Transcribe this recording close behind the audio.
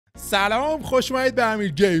سلام، خوش اومدید به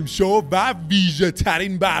امیر گیم شو و ویژه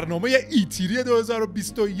ترین برنامه ایتیری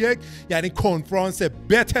 2021 یعنی کنفرانس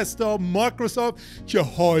بتسدا مایکروسافت که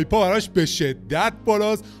هایپا براش به شدت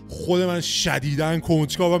بالاست. خود من شدیداً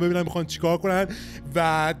کنجکاوم ببینم میخوان چیکار کنن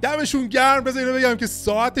و دمشون گرم. بذار اینو بگم که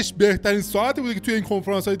ساعتش بهترین ساعتی بوده که توی این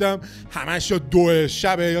کنفرانس ها دیدم، همش یا 2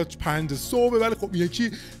 شب یا 5 صبح، ولی خب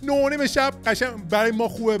یکی 9 شب قشنگ برای ما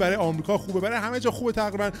خوبه، برای آمریکا خوبه، برای همه جا خوبه.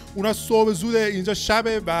 تقریبا اونا صبح زوده، اینجا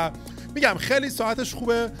شبه و میگم خیلی ساعتش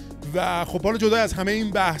خوبه و خب حالا جدا از همه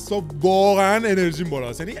این بحثا واقعا انرژیم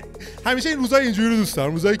بالاست. یعنی همیشه این روزای اینجوری رو دوست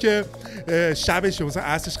دارم، روزایی که شبش مثلا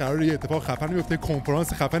عصرش قراره یه اتفاق خفن بیفته،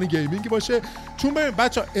 کنفرانس خفن گیمینگ باشه. چون ببین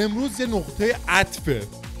بچا امروز یه نقطه عطفه،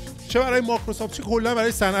 چه برای مایکروسافت چه کلا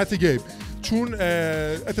برای صنعت گیم. چون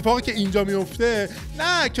اتفاقی که اینجا میفته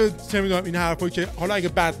نه که چه میدونم این حرفایی که حالا اگه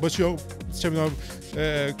بد باشه یا چه میدونم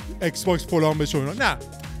ایکس باکس فلان بشه اینا، نه،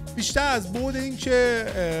 بیشتر از بعد این که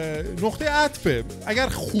نقطه عطفه. اگر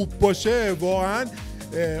خوب باشه واقعا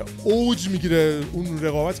اوج میگیره اون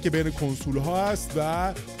رقابتی که بین کنسول ها هست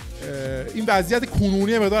و این وضعیت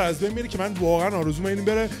کنونی مقدار از بین میره که من واقعا آرزوم این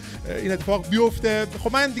بره این اتفاق بیفته.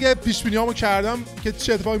 خب من دیگه پیش بینیامو کردم که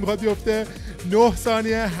چه اتفاقی میخواد بیفته. 9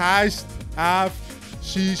 ثانیه 8 7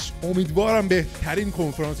 6 امیدوارم بهترین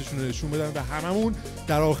کنفرانسشون رو نشون بدن و هممون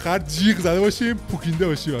در آخر جیغ زده باشیم، پوکینده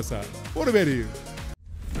باشیم. واسه برو بریم.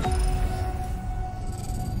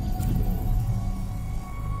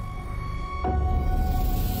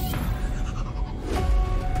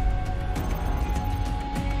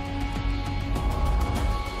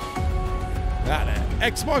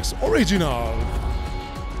 Xbox Original.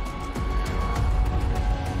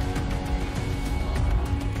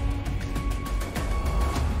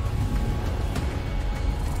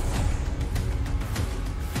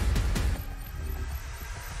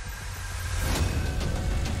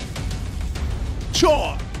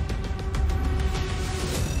 Sure.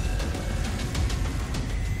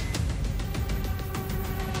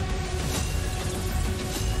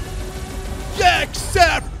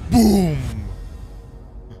 Except boom.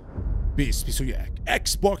 2021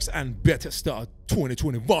 Xbox and Bethesda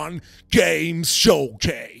 2021 Games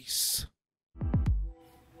Showcase.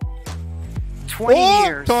 20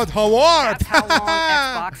 years. Todd Howard. That's how long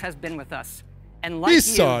Xbox has been with us. And like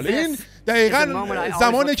 20 سال. این دقیقاً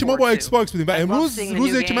زمانی که ما با Xbox بودیم و امروز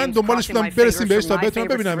روزی که من دنبالش بودم برسیم بهش تا بتونم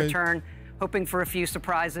ببینمش.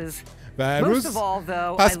 و امروز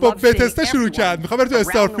پس با بتسدا شروع کرد. میخوام بره تو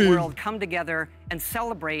استارفیلد.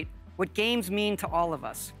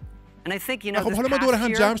 خب حالا ما دور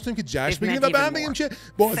هم جمع شدیم که جشن بگیریم و به هم بگیم که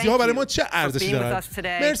بازی ها برای ما چه ارزشی دارن.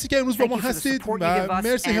 مرسی که امروز با ما هستید و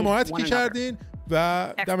مرسی حمایتی که کردین و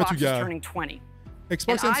دمتون گرم. ایکس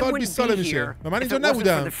امسال 20 ساله میشه و من اینجا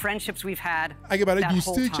نبودم. اگه برای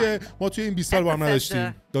دوستی که ما توی این 20 سال با هم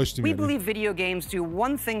داشتیم.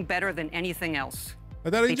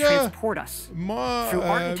 و در اینجا ما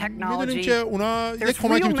میدونیم که اونا یک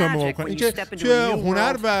کمکی میتونن به ما بکنن، اینکه توی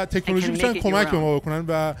هنر و تکنولوژی میتونن کمک به ما بکنن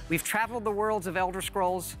و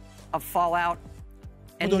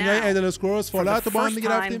دنیای ایدل اسکرولز فال‌آوت رو با هم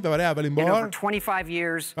رفتیم و برای اولین بار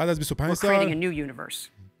بعد از 25 سال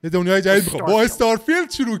یه دنیای جدید با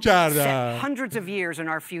استارفیلد شروع کردن.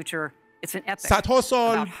 صدها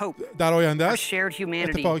سال در آینده است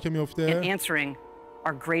اتفاقی که میفته.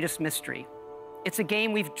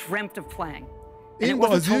 این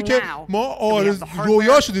بازی که ما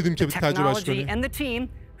رویاشو دیدیم که تجربهش کنیم.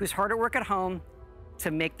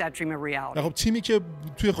 خب تیمی که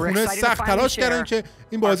توی خونه سخت تلاش کردن که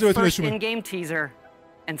این بازی رو بتونه نشون بده.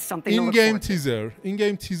 این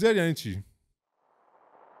گیم تیزر یعنی چی؟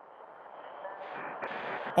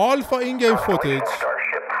 آلفا این گیم فوتیج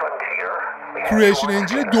کریشن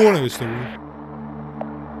انجین 2 نوشته بود.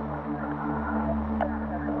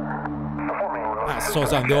 از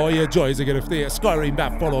سازنده های جایزه گرفته اسکایریم و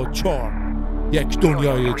فالوت 4 یک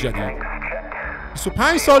دنیای جدید.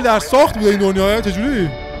 25 سال در ساخت بوده این دنیای. چجوری؟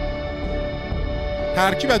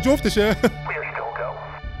 ترکیب از جفتشه.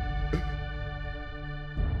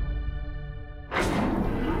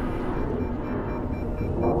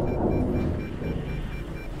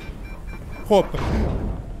 خب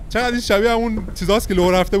چقدر این شبیه همون چیزاست که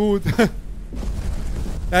لو رفته بود.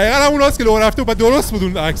 دقیقا همون هاست که لو رفته بود و درست بود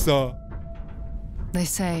اون عکس‌ها. They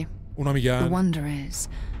say اونا میگن the wonder is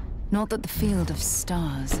not that the field of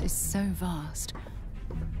stars is so vast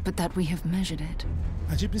but that we have measured it.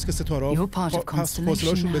 عجیب نیست که ستاره‌ها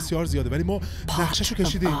فاصله‌شون بسیار زیاده ولی ما نقشه‌شو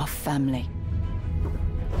کشیدیم.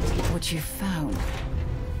 What you found,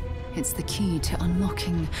 it's the key to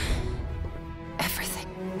unlocking everything.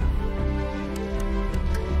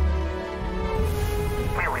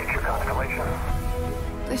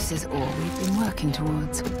 This is all we've been working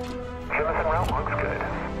towards.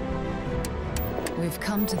 We've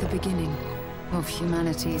come to the beginning of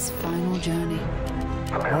humanity's final journey.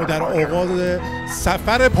 ما در آغاز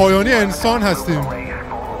سفر پایانی انسان هستیم.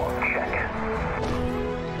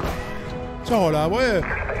 چه حال هوای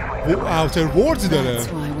اوتر وردزی داره. That's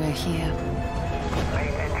why we're here.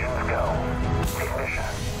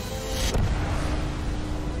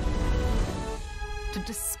 To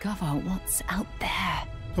discover what's out there.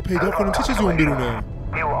 تا پیدا کنیم چه چیزی اون بیرونه.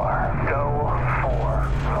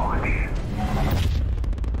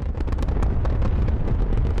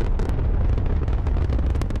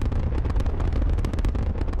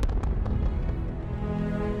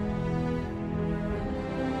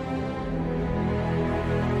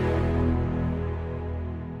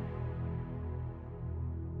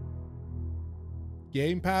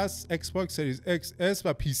 گیم پس، ایکس باکس سریز ایکس اس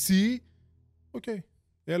و پی سی. اوکی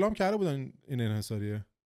اعلام کرده بودن این انحصاریه.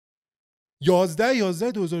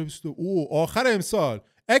 11/11/2022. او آخر امسال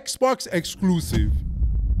ایکس باکس اکسکلوسیو.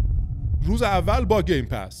 روز اول با گیم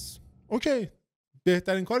پس. اوکی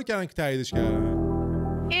بهترین کاری کردن که تاییدش کردن.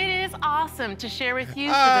 It is awesome to share with you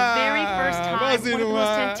for the very first time one of the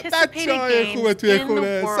most anticipated games in the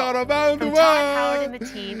world from Todd Howard and the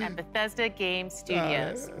team at Bethesda Games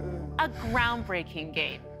Studios. A groundbreaking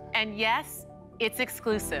game. And yes, it's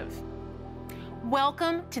exclusive.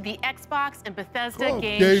 Welcome to the Xbox and Bethesda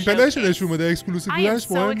Games Showcase. I am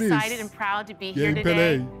so excited and proud to be here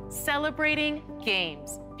today celebrating games.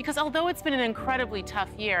 Because although it's been an incredibly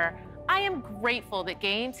tough year, I am grateful that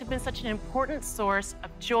games have been such an important source of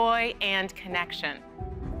joy and connection.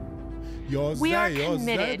 We are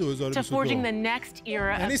committed to forging the next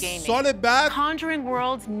era of gaming, conjuring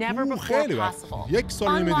worlds never before possible,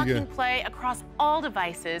 unlocking play across all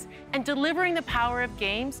devices, and delivering the power of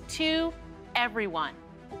games to everyone.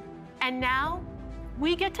 And now,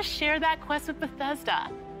 we get to share that quest with Bethesda,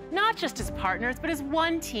 not just as partners, but as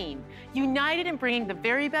one team, united in bringing the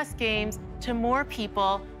very best games to more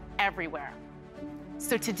people everywhere.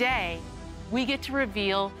 So today, we get to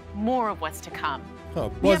reveal more of what's to come.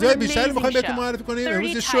 بازی‌های بیشتری می‌خوایم بهتون معرفی کنیم. امروز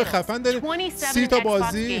یه شو خفن داریم. 30 تا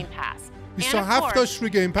بازی 27 تاش روی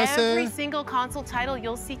گیم پس.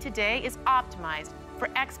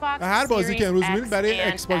 هر بازی که امروز می‌بینید برای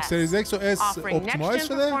ایکس باکس سریز ایکس و اس اپتیمایز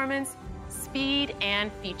شده. Speed and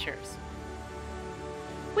features.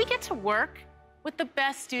 We get to work with the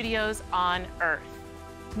best studios on earth.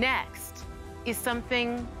 Next is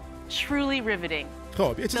something truly riveting.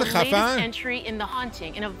 خب یه چیز The خفن. latest entry in the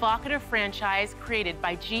haunting and evocative franchise created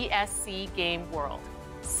by GSC Game World,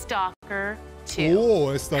 Stalker 2.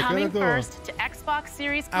 اوه استاکر Coming 2. first to Xbox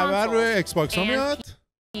Series اول روی ایکس باکس ها consoles میاد. and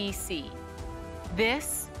PC. This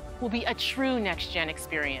will be a true next-gen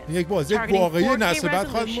experience. یک بازی targeting واقعی 4K نسل بعد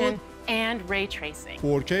خواهد resolution بود. and ray tracing.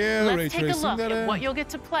 4K ری Let's take a تریسینگ look at داره. what you'll get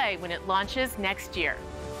to play when it launches next year.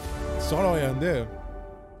 سال آینده.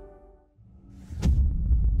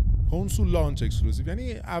 کنسول لانچ اکسکلوسیو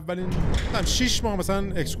یعنی اولین 6 ماه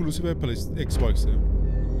مثلا اکسکلوسیو ایکس باکسه.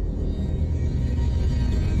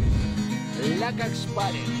 Ля как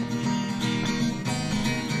спали.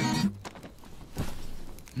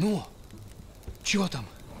 Ну, чё там?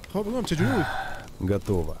 خب بگم چجوری بود؟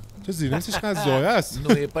 Готово. چه زیرنویسش چقدر زایه است.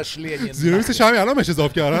 Ну и пошли они. زیرنویسش همین الان بهش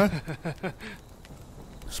اضافه کردن.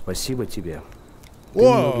 Спасибо тебе. Ты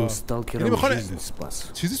اوه многим сталкерам жизнь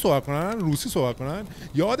спас. چیزی صحبت کنن؟ روسی صحبت کنن؟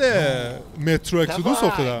 یاد مترو اکسودوس Давай,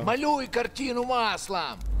 افتادم. малюй картину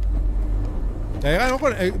маслом. دقیقاً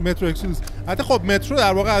نکن مترو اکسودوس. حتی خب مترو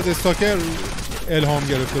در واقع از استاکر الهام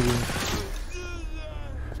گرفته بود.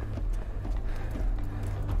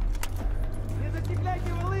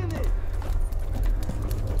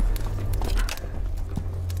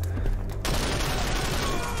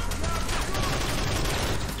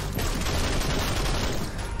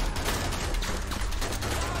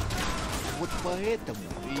 Вот поэтому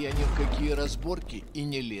я ни в какие разборки и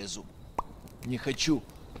не лезу. Не хочу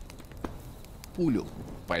пулю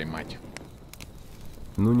поймать.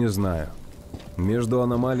 Ну не знаю. Между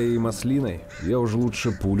аномалией и маслиной я уже лучше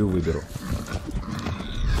пулю выберу.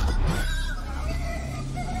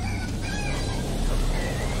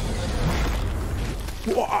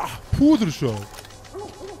 پودر شد.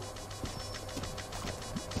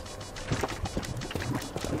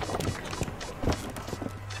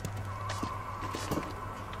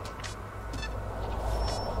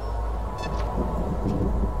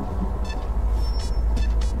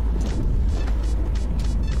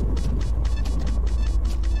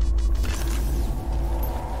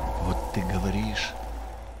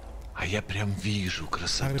 Я прям вижу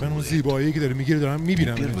красоту. تقریبا اون زیبایی که داره میگیره دارم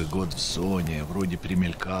میبینم. Первый год в зоне, вроде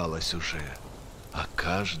примелькалась уже. а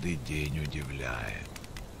каждый день удивляет.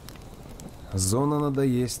 Зона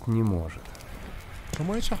надоесть не может.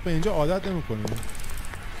 شما هیچ وقت به اینجا عادت نمی‌کنید.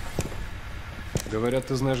 Говорят,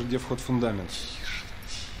 ты знаешь, где вход в фундамент.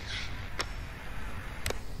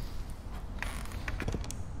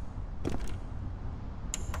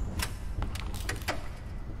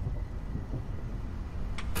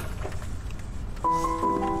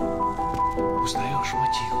 Узнаешь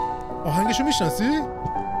мотив? آهنگشو میشناسی؟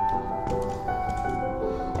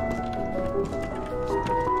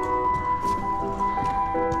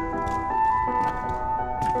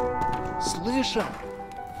 Слышал?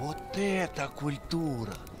 Вот это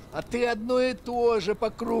культура! А ты одно и то же по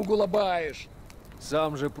кругу лобаешь.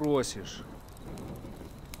 Сам же просишь.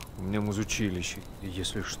 У меня музучилище,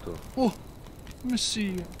 если что. О,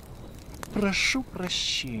 месье, прошу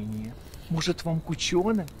прощения. Может, вам к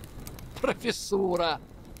ученым? Профессура.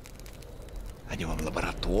 Они вам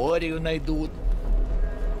лабораторию найдут.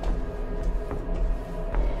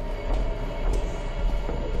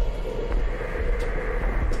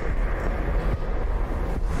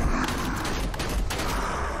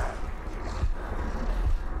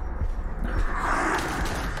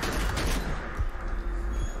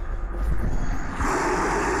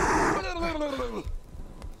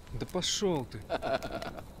 Да пошел ты.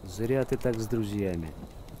 Зря ты так с друзьями.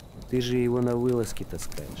 Ты же его на вылазки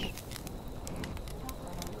таскаешь.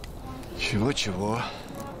 Чего-чего,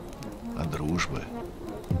 а дружбы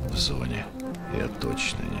в зоне я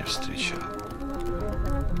точно не встречал.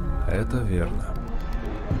 Это верно.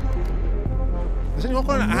 نگاه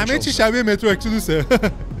کن همه چی شبیه مترو اکسودوسه.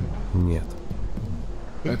 Нет.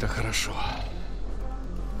 Это хорошо.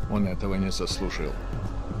 Он этого не заслужил.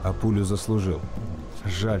 А пулю заслужил.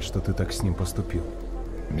 Жаль, что ты так с ним поступил.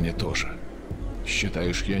 Мне тоже.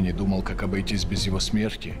 Считаешь, я не думал, как обойтись без его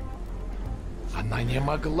смерти? Она не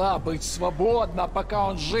могла быть свободна, пока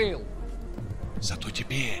он жил. Зато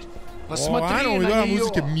теперь посмотри на нее.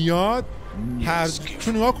 موزیک میاد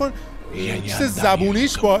چون نگاه کن چیز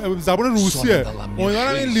زبونیش با زبان روسیه.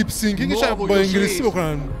 امیدوارم این لیپ سینکینگش با انگلیسی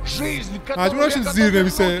بکنن. مجبور نشین زیر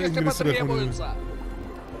نویس انگلیسی بخونیم.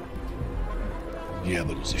 Я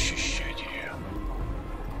буду защищать ее.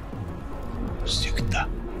 Всегда.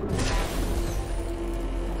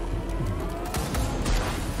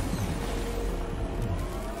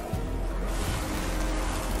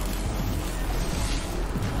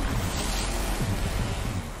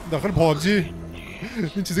 داخل پابجی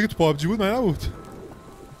این چیزی که تو پابجی بود من نبود.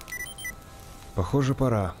 Похоже,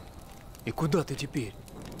 пора. И куда ты теперь?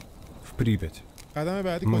 В Припять. قدم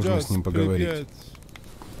بعدی Можно کجاست؟ с ним поговорить.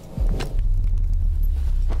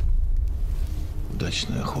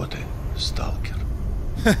 Удачной охоты, сталкер.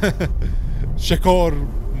 شکار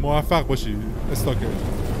موفق باشی استاکر.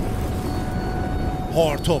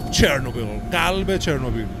 هارت آف چرنوبیل، قلب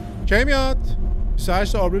چرنوبیل. کی میاد؟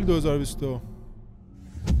 28 آوریل 2022.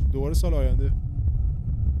 دوباره سال آینده.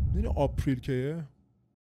 این آپریل کیه؟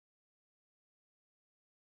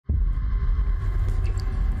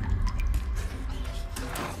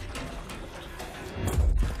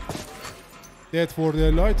 Dead for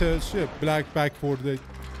the light چیه؟ Black back for the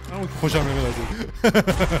همون که خوشم نمیاد از این.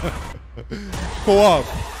 کوآپ.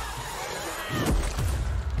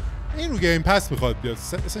 این رو گیم پس میخواد بیاد.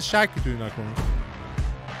 اصلا شکی توی نکنم.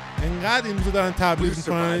 انقدر این روزا دارن تبلیغ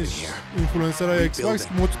میکنن اینفلوئنسرهای ایکس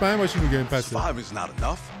باکس مطمئن باشین رو گیم پسه.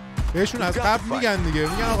 بهشون از قبل میگن دیگه.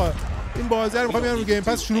 میگن آقا این بازی رو میخوام بیان رو گیم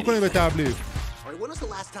پس شروع کنیم به تبلیغ.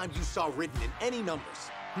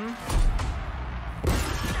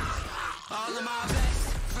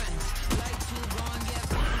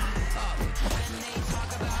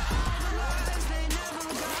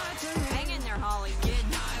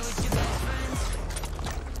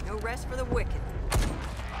 Rest for the wicked.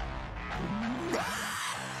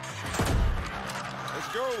 Let's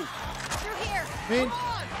go. Through here. این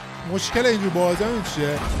مشکل اینجور بازی هم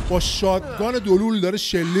چیه؟ با شاتگان دلول داره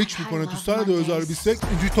شلیک میکنه تو سال 2021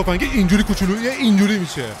 اینجوری تفنگ اینجوری کوچولو اینجوری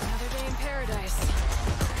میشه.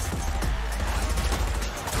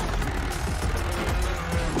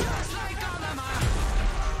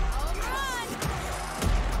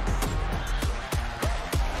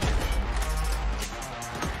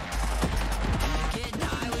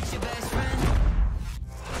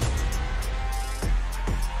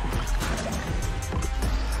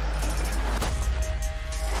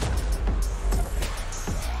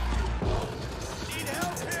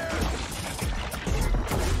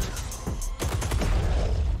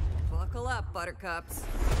 Buttercups.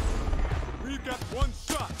 We've got one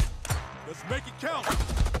shot. Let's make it count.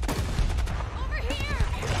 Over here.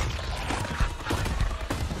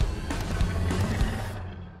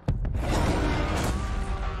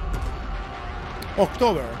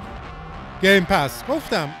 اکتبر گیم پس.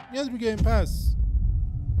 گفتم میاد رو گیم پس.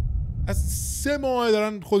 از 3 ماه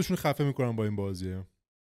دارن خودشون خفه میکنن با این بازیه.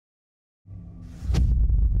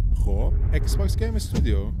 خب ایکس باکس گیم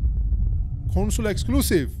استودیو کنسول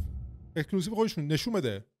اکسکلوسیو خودشون نشون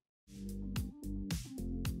بده.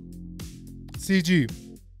 سی جی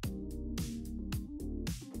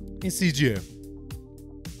این سی جیه.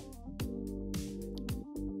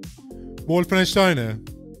 ولفنشتاینه.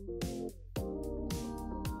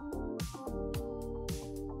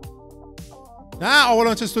 نه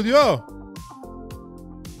آوالانچ استودیو.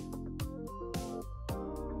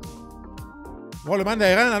 والا من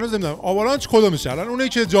دقیقاً هنوز نمیدونم آوالانچ کدومشه. الان اونایی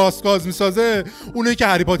که جاست گاز میسازه، اونایی که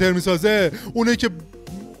هری پاتر میسازه، اونایی که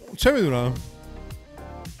چه میدونم.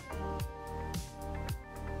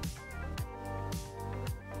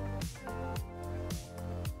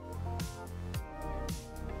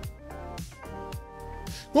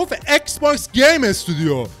 گفت ایکس باکس گیم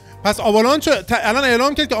استودیو. پس آوالانچ الان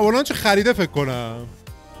اعلام کرد که آوالانچ خریده فکر کنم.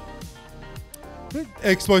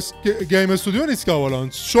 ایکس باکس گیم استودیو نیست که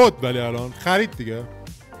آوالانچ شد ولی الان خرید دیگه.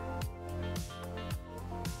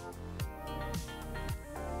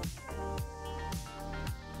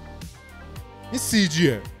 این سی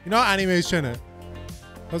جیه. اینا انیمیشنه.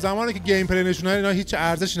 تا زمانی که گیم پلی نشونه اینا هیچ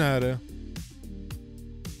ارزشی نداره.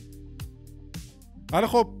 ولی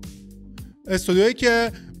خب استودیویی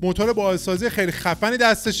که موتور بازسازی خیلی خفنی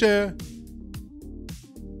دستشه.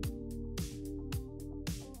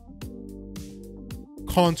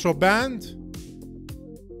 کانترابند.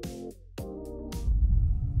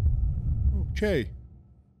 اوکی.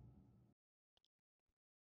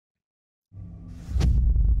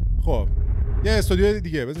 خب یه استودیو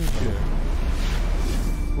دیگه بزنیم چیه.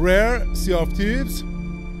 ریر سی آف تیوز.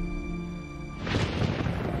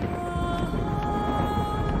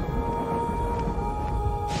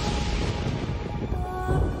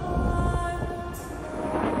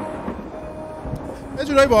 یه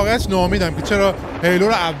جورایی واقعیت ناامیدم که چرا هیلو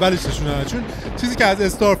رو اولش نشوندن، چون چیزی که از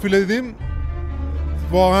استارفیلد دیدیم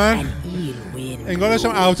واقعا انگار داشتم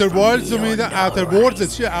اوتر وایلدز رو میدیدم. اوتر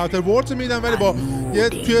وردز چیه؟ اوتر وردز رو میدیدم ولی با یه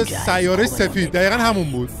توی سیاره سفید. دقیقا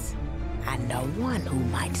همون بود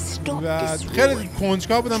و خیلی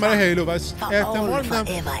کنجکاو بودم برای هیلو و احتمال میدم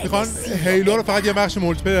میخوان هیلو رو فقط یه بخش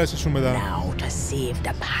مولتی پلیرش نشون بدن.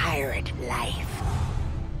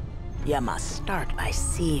 You must start by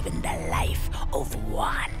saving the life of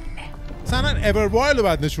one. مثلا ایورواilد رو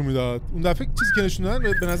بعد نشون میداد. اون دفعه چیزی که نشون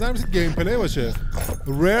دادن به نظر میاد گیم پلی باشه.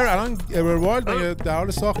 ریر الان ایورواilد مگه در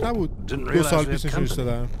حال ساخت نبود؟ 2 سال پیش نشونش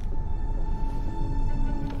دادن.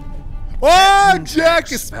 اوه جک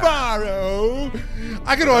اسپارو.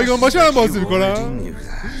 اگه رایگان باشه من بازی میکنم.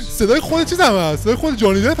 صدای خود چیز هم هست. صدای خود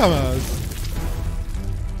جانی دپ هم هست.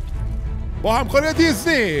 با همکاری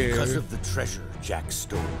دیزنی.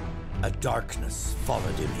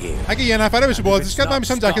 اگه یه نفره بشه بازیش کرد من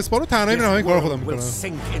میشم جک اسپارو تنهایی میرم این کارو خودم میکنم.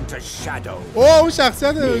 اوه اون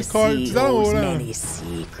شخصیت کار چیزا رو بردم.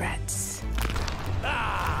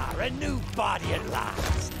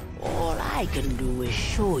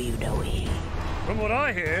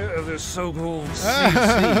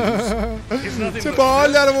 چه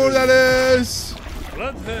باحال در بردنش.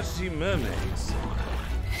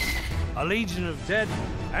 A legion of dead,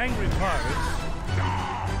 angry pirates.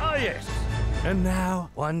 Oh yes. And now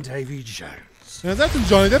one Davy Jones. نظرتون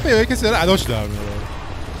جانی دپ یا کسی داره اداش در میاره؟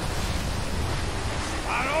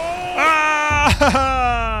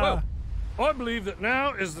 Well, I believe that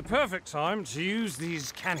now is the perfect time to use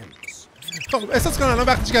these cannons. خب احساس کنم الان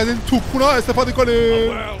وقتی که از این توپونا استفاده کنیم.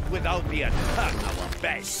 A world without the attack our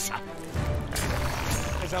base.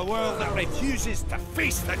 Is a world that refuses to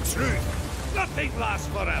face the truth. Nothing lasts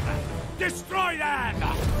forever. Destroy them!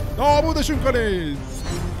 نابودشون کنید!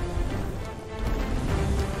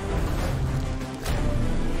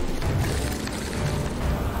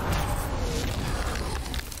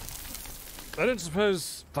 I don't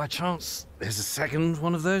suppose, by chance, there's a second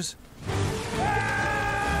one of those?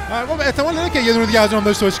 احتمال داره که یه دونه دیگه از اونم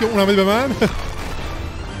داشته باشه که اونم بده به من.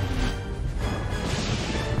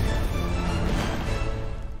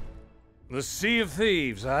 The Sea of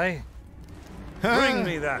Thieves, eh? Bring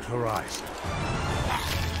me that horizon.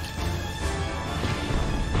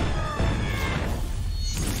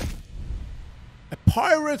 A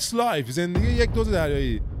Pirate's Life. زندگی یک دوست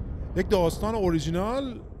دریایی. یک داستان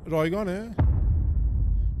اوریجینال رایگانه.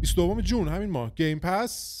 22 جون همین ماه. گیم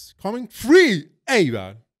پس coming free.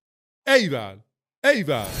 ایول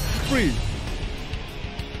free.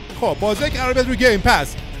 خب بازی که قرار بیاد روی گیم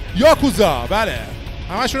پس یاکوزا. بله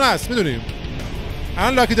همشون هست میدونیم.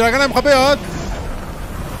 الان لاکی دراگون هم میخواد بیاد.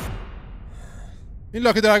 این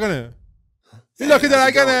لاکی دراگونه. این لاکی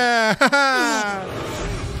درگنه.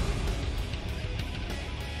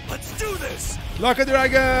 لاکی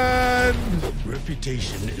درگن.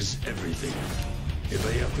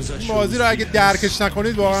 این بازی رو اگه درکش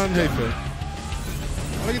نکنید واقعا حیفه.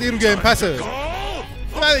 حالا که دیگه رو گیم پسه.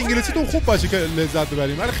 بعد انگلیسی تو خوب باشه که لذت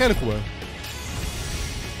ببریم. ولی خیلی خوبه.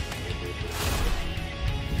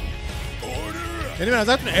 یعنی به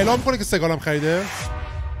نظرتون اعلام کنه که سگالم خریده؟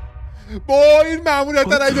 با این ماموریت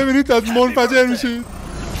رو اگه ببینید از منفجر میشید.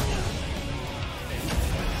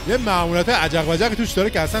 یه ماموریت عجق وجقی توش داره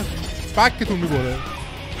که اصلا فکتون میبره.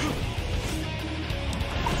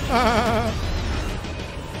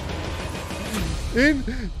 این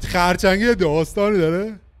خرچنگی داستانی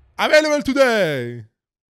داره. Available today.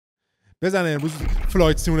 بزنه امروز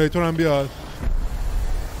فلایت سیمولیتور هم بیاد.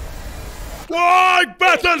 وای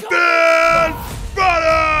بتلفیلد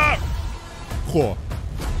بره. خب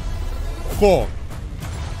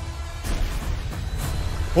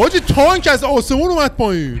حاجی تانک از آسمون اومد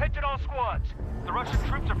پایین.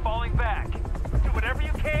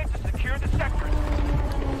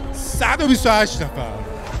 128 نفر.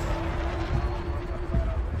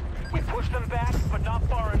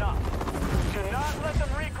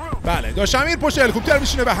 بله داشت امیر پشت هلیکوپتر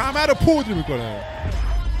میشینه و همه رو پودر میکنه.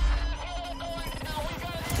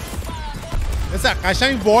 مثلا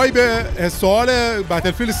قشنگ وایب حسال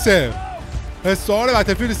بتلفیلد 3. حسال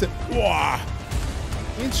بتلفیلد 3. واه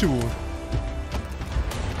این چی بود؟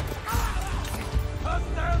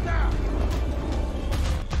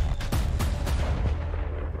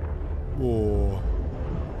 اوه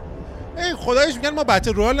این خدایش میگن ما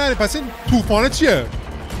بتل رویال نداریم. پس این طوفانه چیه؟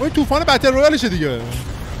 این طوفان بتل رویالشه دیگه.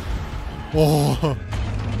 اوه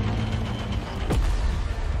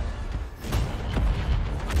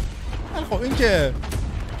خب این که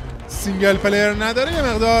سینگل پلیر نداره یه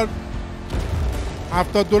مقدار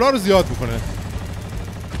 $70 رو زیاد میکنه.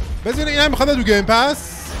 بذارین این هم میخواد رو گیم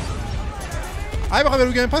پس. اگه بخواد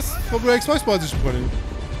رو گیم پس خب رو ایکس باکس بازیش میکنیم.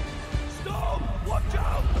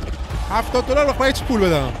 $70 بخواه هیچ پول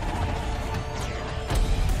بدم.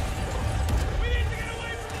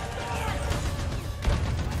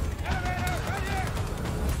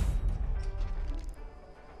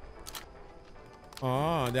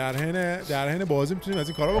 در حین بازی میتونیم از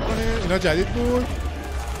این کارا بکنیم. اینا جدید بود.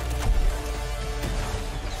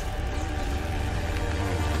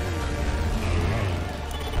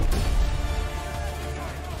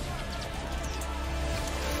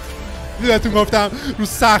 دیدتون گفتم رو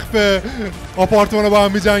سقف آپارتمان با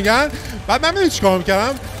هم میجنگن. بعد من میدونی چیکار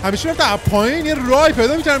میکردم؟ همیشه میرفتم پایین یه راهی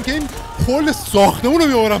پیدا میکردم که این کل ساختمون رو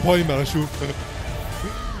میآورم پایین براشون.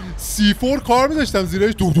 C4 کار میذاشتم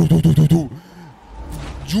زیرش دو دو دو دو دو دو.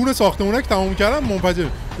 جون ساختمونه که تمام کردم منفجر.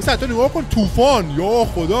 مثلا تو نگاه کن طوفان یا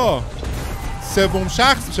خدا. سوم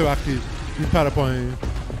شخص میشه وقتی میپره پایین.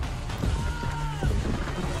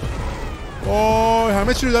 وای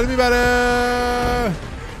همه چی رو داره میبره.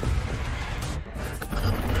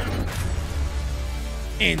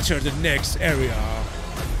 Enter the next area.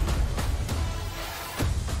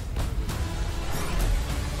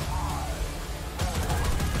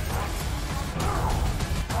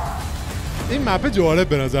 این مپ جالب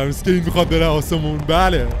به نظر میاد که این میخواد بره آسمون.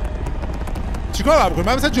 بله چیکار باید بکنم؟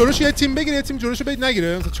 من مثلا جلوش یه تیم بگیره یه تیم جلوشو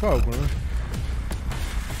نگیره. مثلا چیکار باید بکنم؟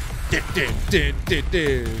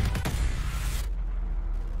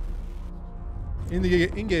 این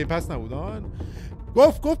دیگه این گیم پس نبودن.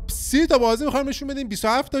 گفت 30 تا بازی میخوایم نشون بدیم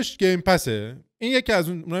 27 تاش گیم پسه. این یکی از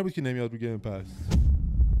اونایی بود که نمیاد رو گیم پس.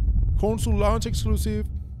 کنسول لانچ اکسکلوسیو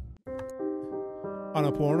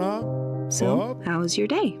آناپورنا. So, how was your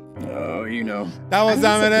day? Oh, you know.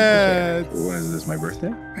 12 منت. Was this my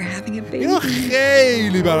birthday? We're having a baby. اینو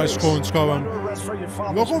خیلی براش کنجکاوم.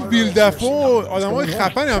 واقعا ویلدفو آدمای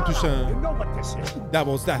خفنی هم توشن.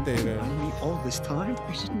 12 دقیقه.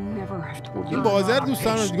 این بازی رو دوست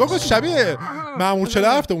دارم. نگاه شبیه مامور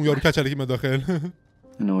 47 اون یارو کچلی که داخل. I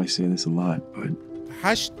know I say this a lot, but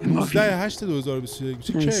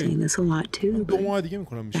 8/2021 کی؟ 2 ماه دیگه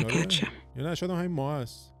میکنم میشه. یا نه شاید همین ماه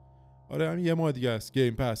است. آره همین یه ماه دیگه است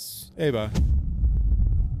گیم پس. ایول.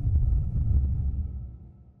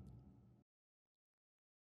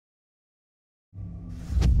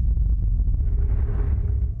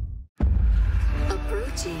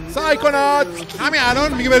 سایکونات همین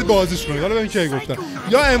الان میگه برید بازیش کنید. حالا ببین کی گفتم.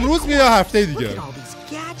 یا امروز میگه یا هفته دیگه.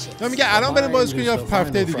 یا میگه الان بریم بازیش کنید یا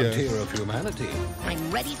هفته دیگه.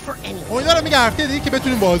 امیدوارم میگه هفته دیگه که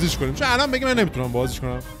بتونیم بازیش کنیم. چون الان بگه من نمیتونم بازیش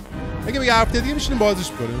کنم. میگه هفته دیگه میشینیم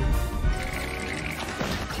بازیش کنیم.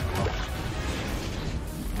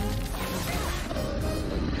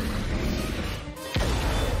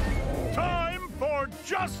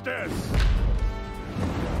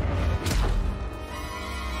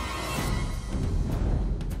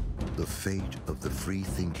 The fate of the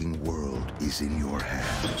free-thinking world is in your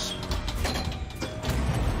hands.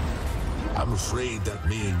 I'm afraid that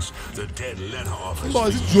means the dead letter office.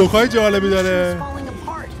 بازی جوکای جالبی داره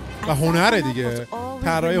و هنره دیگه.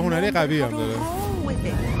 طراحی هنری قوی هم داره.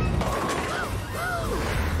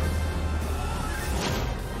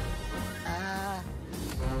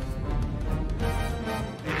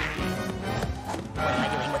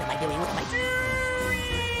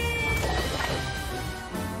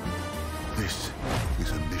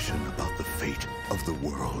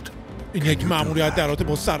 این یک مأموریت در حالت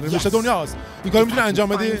مستقیم دنیاست. این کارو میتونی انجام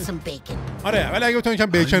بدی؟ آره، ولی اگه بتونم یکم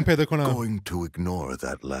بیکن پیدا کنم. خب این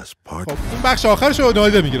بخش آخرش رو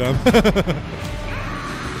نادیده میگیرم.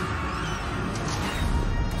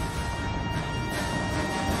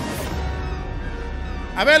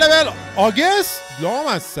 اول آگست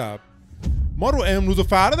لامصب. ما رو امروز و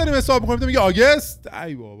فردا داریم حساب می‌کنیم. میگه آگست.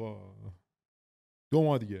 ای بابا. 2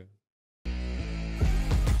 ماه دیگه.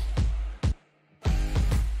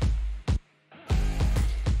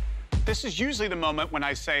 This is usually the moment when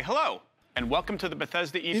I say hello and welcome to the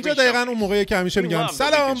Bethesda E3 اینجا دقیقاً اون موقعی که همیشه میگم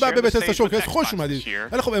سلام به بثزدا شوکیس خوش اومدید.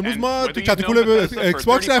 ولی خب امروز ما تو کاتکول ایکس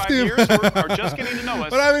باکس رفتیم.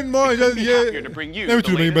 برای همین ما اینجا دیگه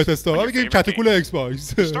نمیتونیم این بثزدا بگیم کاتکول ایکس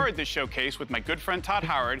باکس. Started this showcase with my good friend Todd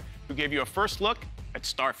Howard who gave you a first look at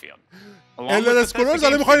Starfield. الدر اسکرولز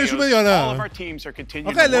الان میخواین نشون بدی یا نه؟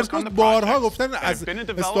 آخه الدر اسکرولز بارها گفتن از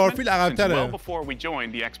استارفیلد عقب‌تره.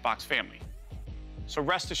 So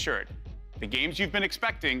rest assured, the games you've been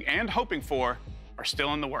expecting and hoping for are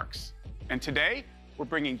still in the works. And today,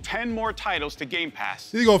 we're bringing 10 more titles to Game Pass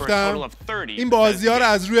for a total of 30. این بازی‌ها رو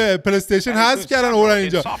از روی پلی استیشن حذف کردن آوردن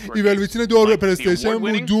اینجا. ایول ویتین 2 روی پلی استیشن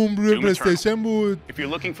بود، دوم روی پلی استیشن بود.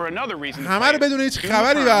 همه رو بدون هیچ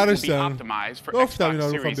خبری برداشتن. گفتم اینا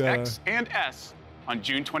رو می‌خوام بیارم.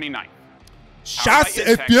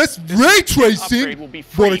 60 FPS ری تریسینگ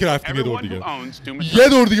برو که رفتیم یه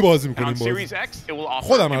دور دیگه بازی میکنیم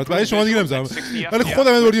خودم البته برای شما دیگه نمیذارم ولی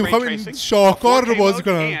خودم یه دور دیگه میخوام این شاهکار رو بازی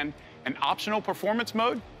کنم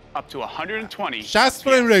 60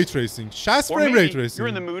 فریم ری تریسینگ 60 فریم ری تریسینگ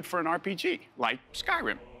You're in the mood for an RPG like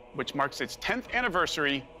Skyrim which marks its 10th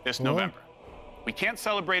anniversary this November. We can't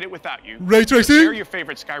celebrate it without you. Ray tracing? Share your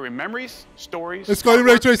favorite Skyrim memories, stories,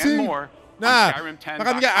 and more. نه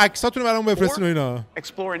فقط میگه عکساتون برام بفرستین و اینا.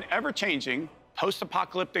 Explore an ever-changing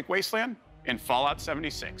post-apocalyptic wasteland in Fallout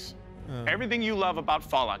 76. Everything you love about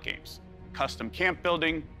Fallout games. Custom camp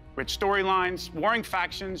building, rich storylines, warring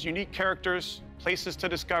factions, unique characters, places to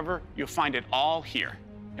discover, you'll find it all here.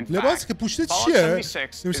 In لباس که پوشته Fallout چیه؟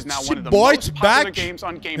 76 is now one of the most popular games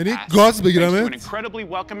on Game Pass گاز thanks to بگیرمت؟ an incredibly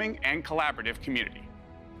welcoming and collaborative community.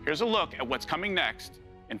 Here's a look at what's coming next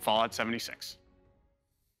in Fallout 76.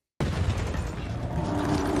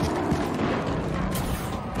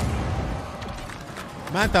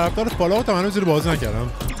 من طرفدار فالوت هم هنوز رو بازی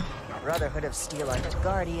نکردم. Brotherhood of Steel are the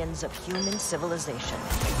guardians of human civilization.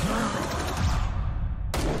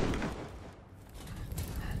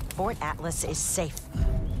 Fort Atlas is safe.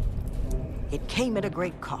 It came at a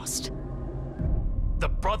great cost.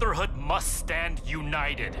 The Brotherhood must stand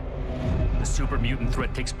united. The super mutant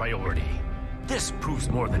threat takes priority. This proves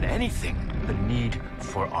more than anything the need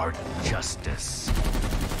for our justice.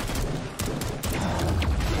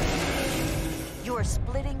 You're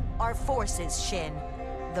splitting our forces, Shin.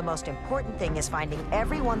 The most important thing is finding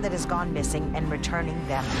everyone that has gone missing and returning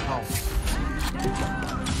them home.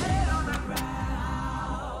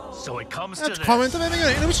 So it comes to this. کامنت ببینید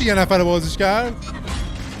اینو میشه یه نفر بازیش کرد؟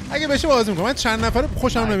 اگه بشه بازی میکنم. من چند نفره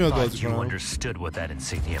خوشم نمیاد بازی کنم.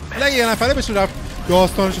 ولی اگه یه نفره بشه رفت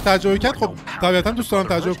داستانش رو تجربه کرد خب طبیعتا دوست دارم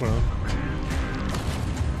تجربه کنم.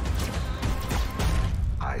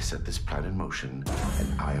 I set this plan in motion, and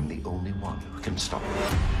I am the only one who can stop it.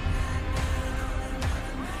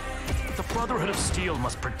 The Brotherhood of Steel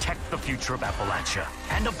must protect the future of Appalachia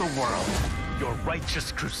and of the world. Your righteous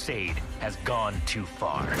crusade has gone too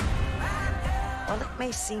far. While it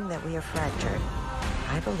may seem that we are fractured,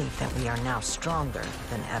 I believe that we are now stronger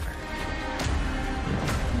than ever.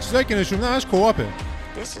 چیزایی که نشون میدن همش کوآپه.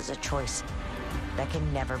 This is a choice that can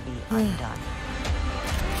never be undone.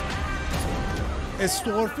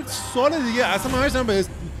 استارفیلد سال دیگه اصلا من هرچند به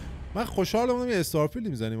من خوشحال بودم یه استارفیلد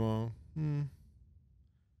میزنیم ها.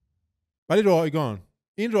 ولی رایگان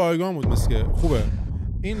این رایگان بود مثل که خوبه.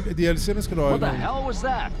 این DLC مثل که رایگان.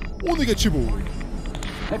 اون دیگه چی بود؟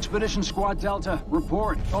 Expedition Squad Delta,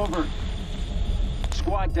 report. Over.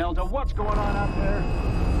 Squad Delta, what's going on out there?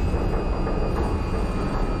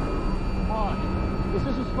 Come on. This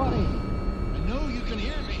isn't funny. I know you can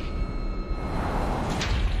hear me.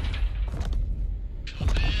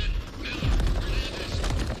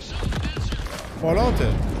 فالاته.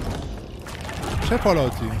 چه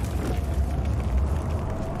فالاتی؟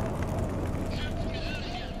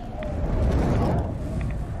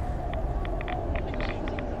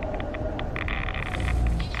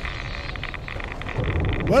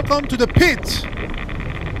 Welcome to the pit.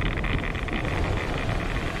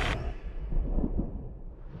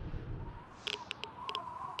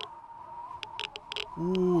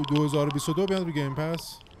 2022 بیاد رو گیم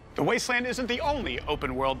پس. The Wasteland isn't the only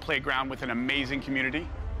open-world playground with an amazing community.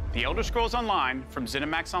 The Elder Scrolls Online from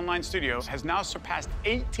ZeniMax Online Studios has now surpassed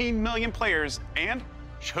 18 million players and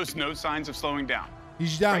shows no signs of slowing down.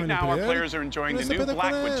 Right now, our players are enjoying the new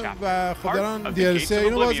Blackwood chapter, part of the Gates of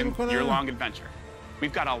Oblivion year-long adventure.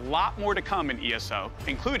 We've got a lot more to come in ESO,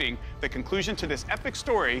 including the conclusion to this epic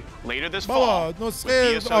story later this fall with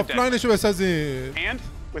ESO Dead. And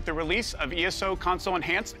with the release of ESO Console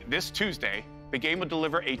Enhanced this Tuesday, the game will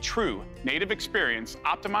deliver a true native experience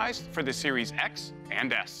optimized for the Series X and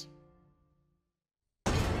S.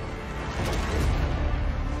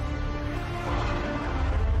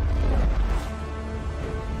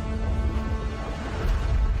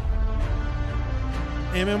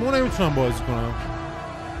 MMO نمیتونم بازی کنم.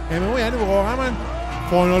 MMO یعنی واقعا من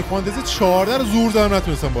فاینال فانتزی 14 رو زور زدم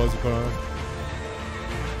نتونستم بازی کنم.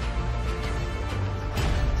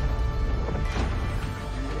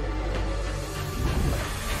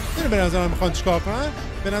 به نظرم میخوان چیکار کنن؟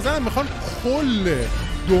 به نظرم میخوان کل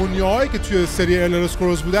دنیاهایی که توی سری الدر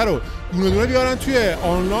اسکرولز بوده رو دونه دونه بیارن توی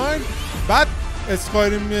آنلاین، بعد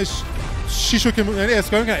اسکایریمش 6 رو که یعنی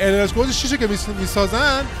اسکایم کنن الدر اسکرولز 6 رو که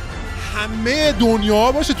میسازن همه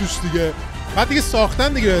دنیا باشه توش دیگه. بعد دیگه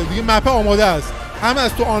ساختن دیگه مپ آماده است. هم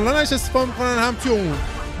از تو آنلاینش استفاده میکنن هم توی اون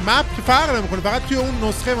مپ که فرق نمیکنه، فقط توی اون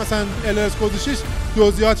نسخه مثلا الدر اسکرولز 6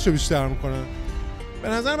 جزئیاتشو بیشتر میکنن. به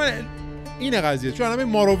نظر من اینه قضیه، چون همه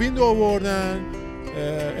ماروویند رو آوردن،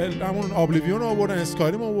 همون ابلیویون رو آوردن،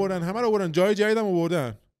 اسکایریم رو آوردن، همه رو آوردن، جای جدید هم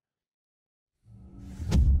آوردن.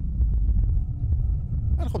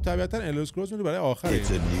 ولی خب طبیعتاً الدر اسکرولز میره برای آخره. It's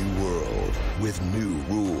a new world with new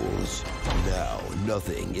rules. Now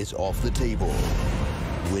nothing is off the table.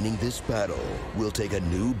 Winning this battle will take a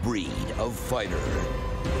new breed of fighter.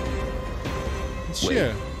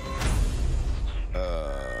 چیه؟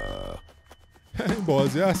 این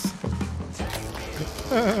بازی هست.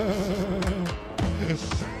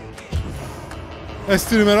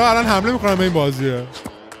 استریمرها الان حمله میکنن به این بازیه.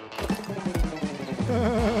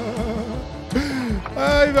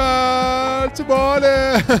 ای بر چه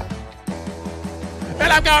باله.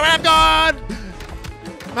 بلم کن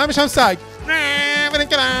من میشم سگ. بریم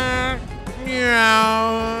کنم.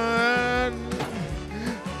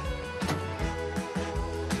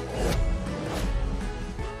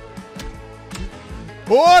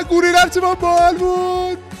 اوه گوریلر چه با بال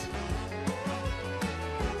بود.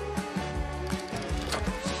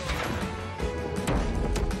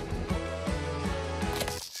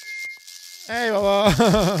 ای بابا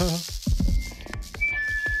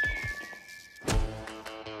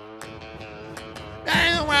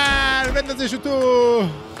ای اومد بندازشو تو.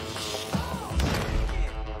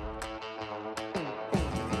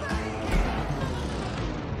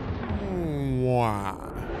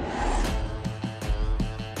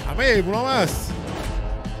 همه ایبون هم هست.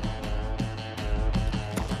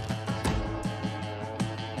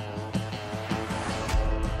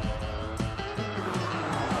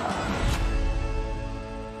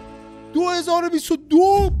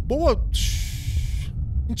 بابا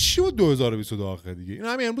این چی بود 2022 آخه دیگه؟ این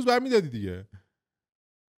همین امروز برمیدادی دیگه.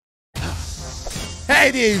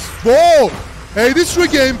 هیدیس هیدیس روی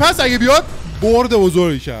گیم پس اگه بیاد برد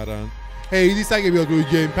بزرگی کردن. هیدیس اگه بیاد روی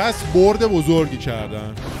گیم پس برد بزرگی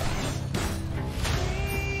کردن.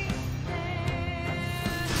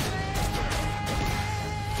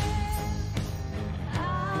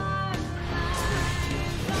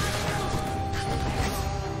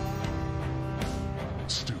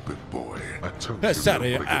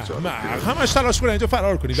 پسر احمق همش تلاش کنه اینجا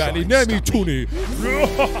فرار کنی ولی نمیتونی.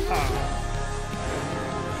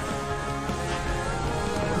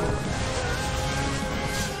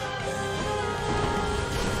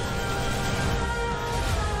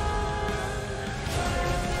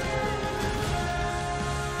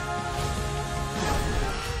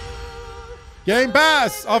 گیم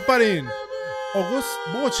پس آفرین. آگوست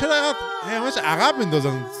بابا چرا همش عقب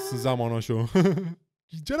میندازن زماناشو؟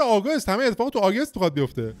 چرا آگوست همه اتفاق تو آگوست بخواد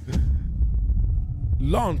بیفته؟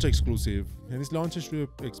 لانچ اکسکلوسیو یعنی لانچش روی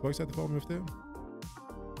ایکس باکس اتفاق میفته.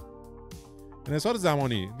 انحصار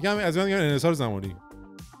زمانی میگم از من میگم انحصار زمانی.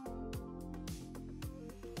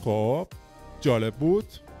 خب جالب بود.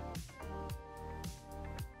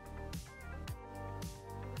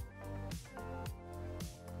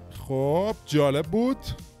 خب جالب بود.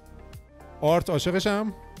 آرت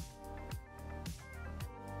عاشقشم.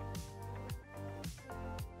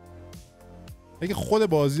 اگه خود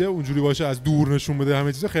بازی اونجوری باشه از دور نشون بده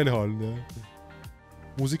همه چیز خیلی حال میده.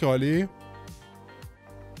 موزیک عالی،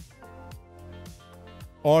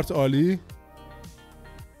 آرت عالی.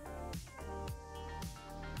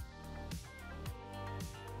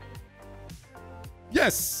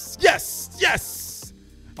 Yes, yes, yes.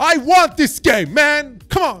 I want this game, man.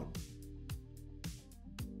 Come on.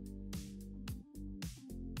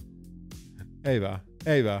 ایوه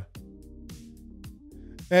ایوه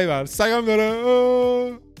ایوه سگم داره.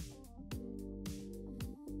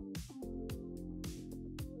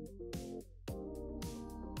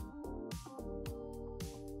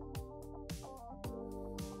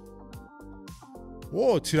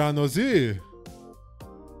 اوه تیراندازی.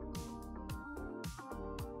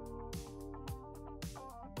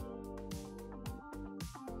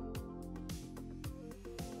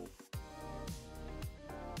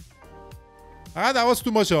 فقط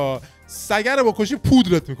حواستون باشه سگر رو بکشی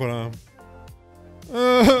پودرت میکنم.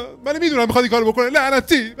 من میدونم میخواد این کارو بکنه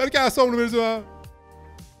لعنتی، ولی که اعصابمون رو بریزه.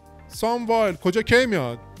 سام وایل کجا کی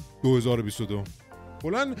میاد؟ 2022.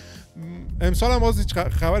 کلا امسال هم باز هیچ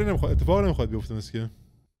خبری نمیخواد، اتفاقی نمیخواد بیفته مثل که.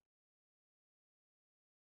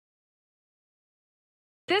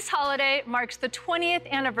 This holiday marks the 20th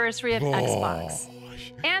anniversary of Xbox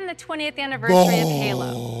and the 20th anniversary of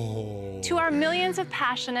Halo. To our millions of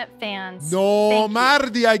passionate fans,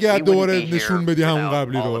 نامردی اگر دوباره نشون بدی همون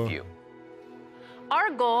قبلی رو. Our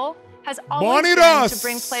goal has always been to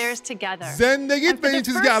bring players together. زندگیت به این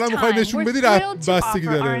چیزی که الان میخوای نشون بدی بستگی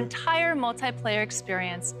داره. Our entire multiplayer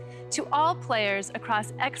experience to all players across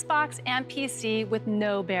Xbox and PC with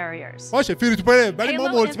no barriers. باشه فری تو پلی، ولی ما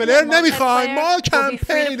مولتی پلیر نمیخوایم، ما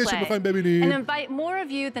کمپینش میخوایم ببینیم. And invite more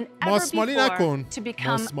of you than ever before to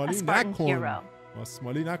become a Spartan hero.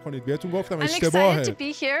 ماسمالی نکنید، بهتون گفتم I'm اشتباهه. excited to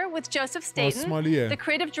be here with Joseph Staten, the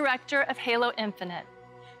creative director of Halo Infinite.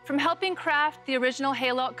 From helping craft the original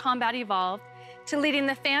Halo Combat Evolved to leading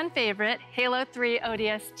the fan favorite Halo 3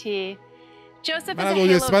 ODST. Joseph is a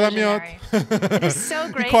Halo visionary. It is so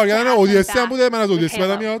great to have him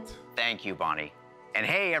back. Thank you, Bonnie. And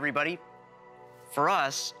hey, everybody. For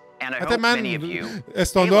us, and I hope many of you,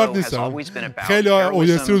 Halo has always been about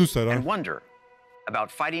heroism and wonder. About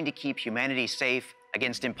fighting to keep humanity safe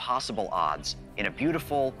against impossible odds in a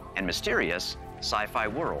beautiful and mysterious sci-fi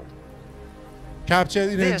world.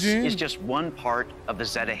 This is just one part of the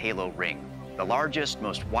Zeta Halo ring, the largest,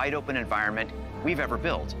 most wide-open environment we've ever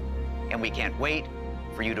built, and we can't wait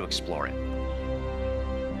for you to explore it.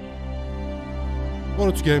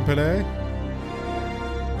 برو تو گیم پلی.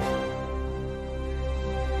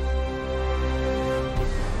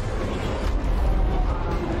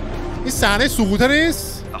 این صحنه سقوط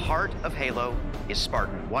نیست؟ The heart of Halo is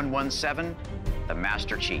Spartan 117, the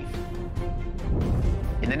Master Chief.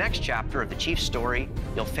 In the next chapter of the Chief's story,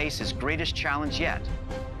 you'll face his greatest challenge yet.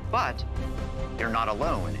 But you're not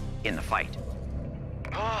alone in the fight.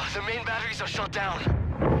 Oh, the main batteries are shut down.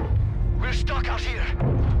 We're stuck out here.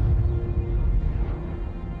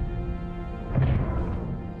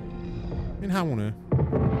 این همونه.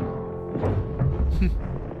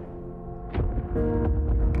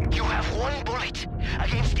 You have one bullet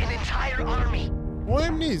against an entire army.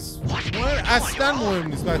 مهم نیست. اصلا مهم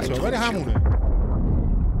نیست بچه‌ها، ولی همونه.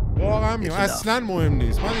 واقعا میام. اصلا مهم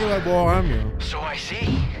نیست. من دیگه واقعا میام. So I see.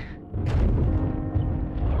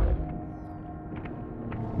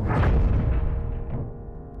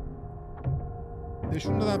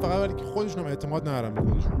 نشون دادن فقط ولی که خودشون اعتماد ندارن به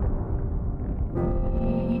خودشون.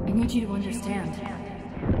 I need you to understand.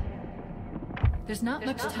 There's not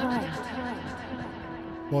much time.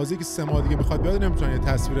 بازی که 3 ماه دیگه میخواد بیاد نمیتونن یه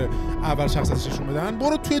تصویر اول شخصیتش نشون بدن.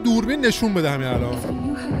 برو توی دوربین نشون بده همین الان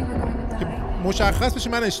که مشخص بشه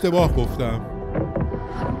من اشتباه گفتم.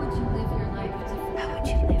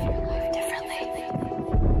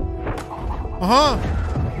 آها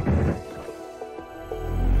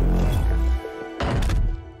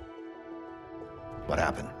What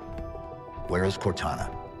happened? Where is Cortana?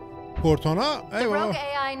 کورتانا The rogue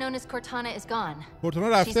AI known as Cortana is gone.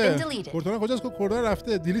 کورتانا She's been رفته. deleted. کورتانا کجاست؟ کورتانا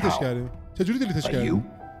رفته. دیلیتش کردیم. چجوری دیلیتش کردی؟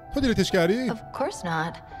 تو دیلیتش کردی؟ Of course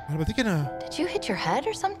not. البته که نه. Did you hit your head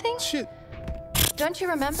or something? Shit. Don't you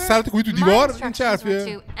remember? سرت کوبی تو دیوار؟ این چه حرفیه؟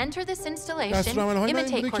 To enter this installation,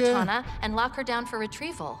 imitate Cortana, and lock her down for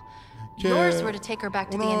retrieval. Yours were to take her back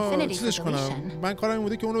to the Infinity for deletion. من کارم این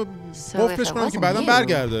بوده که اونو قفلش کنم که بعداً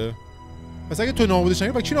برگرده. پس اگه تو نابودش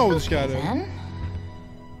نکنی، کی نابودش کرده؟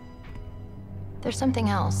 There's something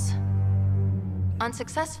else. On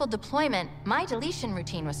successful deployment, my deletion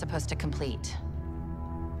routine was supposed to complete.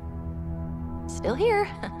 Still here.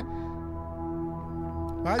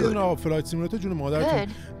 بعد اون فلایت سیمولاتور جون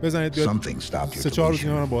مادرتون بزنید بیاد 3-4 روز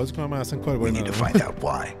اینا من بازی کنم. من اصلا کاری با این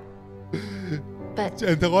ندارم.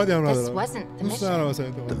 انتقادی هم ندارم. دوست ندارم اصلا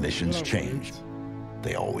انتقاد. The missions changed.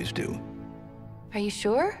 They always do. Are you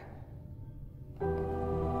sure?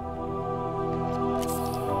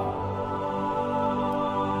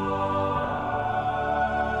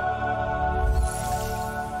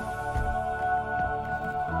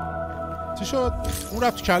 چی شد؟ اون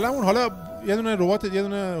رفت تو کلمون. حالا یه دونه ربات، یه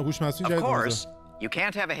دونه هوش مصنوعی جدید. Of course, you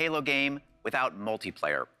can't have a Halo game without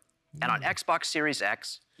multiplayer. And on Xbox Series X,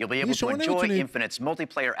 you'll be able to enjoy Infinite's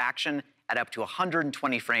multiplayer action at up to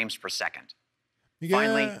 120 frames per second.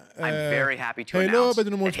 Finally, I'm very happy to announce that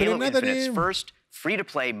Halo Infinite's first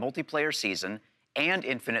free-to-play multiplayer season and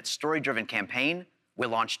Infinite's story-driven campaign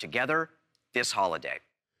will launch together this holiday.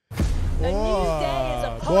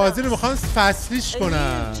 بازی رو میخوان فصلیش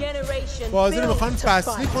کنن. بازی رو میخوان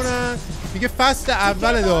فصلی کنن. میگه فصل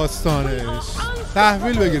اول داستانش.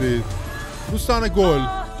 تحویل بگیرید. دوستان گل.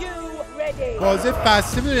 بازی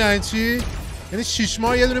فصلی میدونی یعنی چی؟ یعنی 6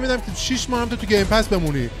 ماه یه دونه میدم که 6 ماه هم تو گیم پس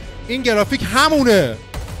بمونی. این گرافیک همونه.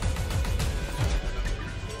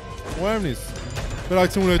 مهم نیست.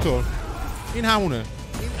 فلایت سیمولاتور. این همونه.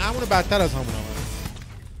 این همونه بدتر از همونه.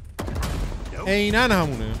 عیناً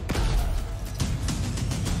همونه.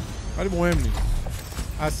 ولی مهم نیست.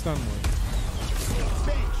 اصلا مهم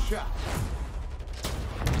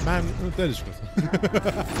من دلش کنم.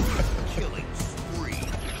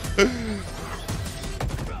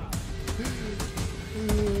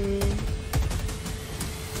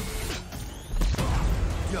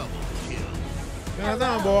 به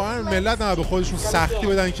نظرم واقعا ملت هم به خودشون سختی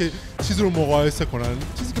بدن که چیزی رو مقایسه کنن.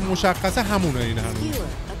 چیزی که مشخصه همونه. این همون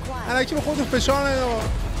الکی به خودتون فشار ندید.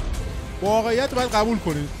 واقعیت رو باید قبول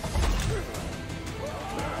کنید.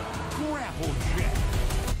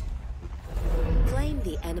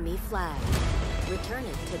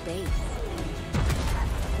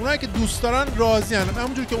 اونایی که دوست دارن راضی هن.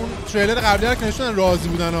 همونجور که اون تریلر قبلی رو که نشوندن راضی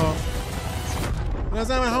بودن ها. به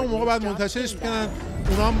نظر من همون موقع بعد منتشرش میکنن.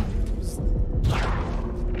 اونا هم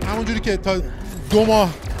همونجوری که تا 2 ماه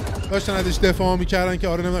داشتن ازش دفاع میکردن که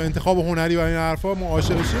آره نمیدونم انتخاب هنری و این حرفا ما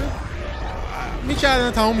عاشق بشیم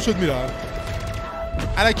میکردن، تمام میشد میرن.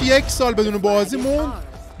 الکی 1 سال بدون بازی موند،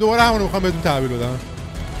 دوباره همونو میخوام بدون تحویل بدن.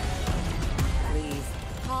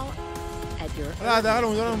 حداقل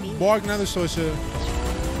امیدوارم باگ نداشته باشه.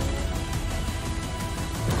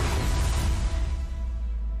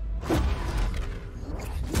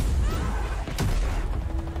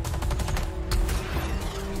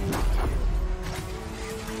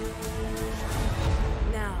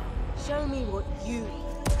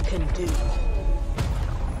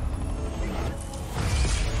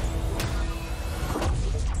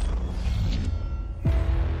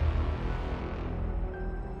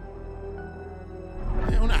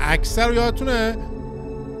 اکثر رو یادتونه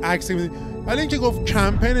عکس میدید، ولی اینکه گفت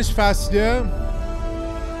کمپینش فصلیه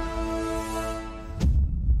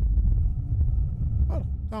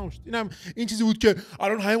تمام شد. اینم این چیزی بود که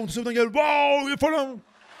الان همه منتظر بودن که واو یه فلان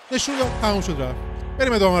نشون داد. تمام شد رفت.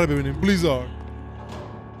 بریم ادامه رو ببینیم. بلیزارد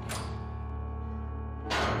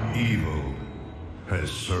Evil has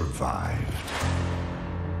survived.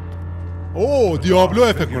 اوه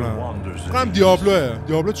دیابلو فکر کنم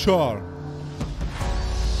دیابلو 4.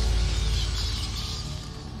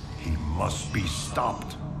 Must be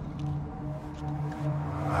stopped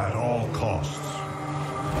at all costs.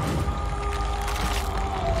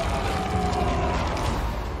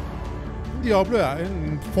 دیابلو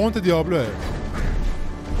این فونت دیابلوه.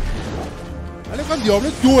 ولی فقط دیابلو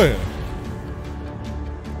 2.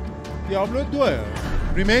 دیابلو 2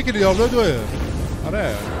 ریمیک دیابلو 2.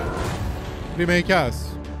 آره ریمیک هست.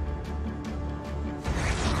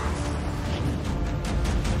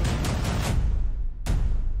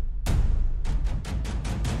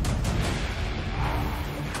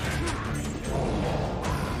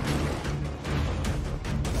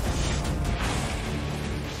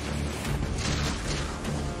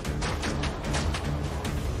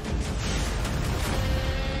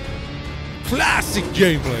 Classic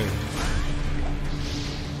gameplay.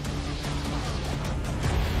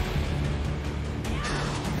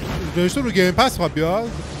 نوشته رو گیم پس خواهد بیاد.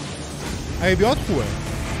 اگه بیاد خوبه.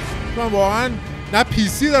 من واقعا نه پی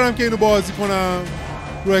سی دارم که اینو بازی کنم،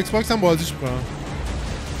 رو ایکس باکس هم بازیش کنم.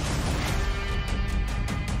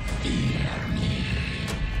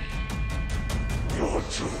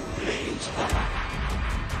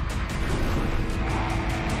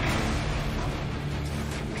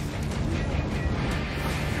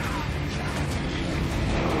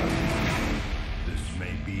 This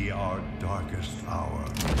may be our darkest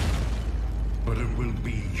will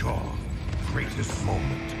be your greatest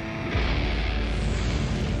moment.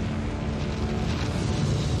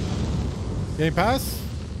 گیم پس؟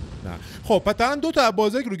 نه. خب پس دو تا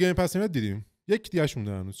بازی که رو گیم پس میاد دیدیم. یک دیگه‌اش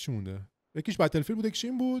مونده هنوز. چی مونده؟ یکیش بتلفیلد بود، یکیش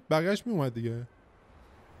این بود. بقیه‌اش میومد دیگه.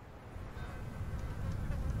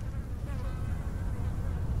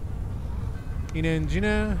 این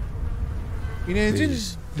انجینه. این انجین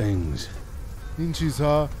این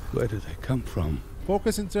چیزها Where did they come from?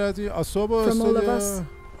 Focus interactive Asobo From all of us.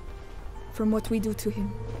 From what we do to him.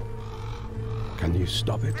 Can you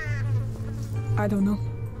stop it? I don't know.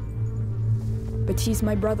 But he's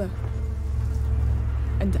my brother.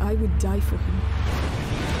 And I would die for him.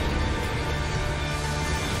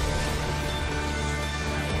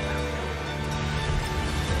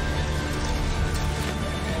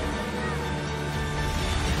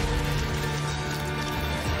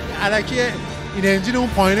 الکی این انجین اون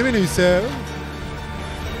پایینه می‌نویسه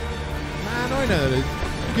معنی نداره.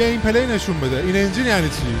 گیم پلی نشون بده. این انجین یعنی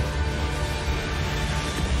چی؟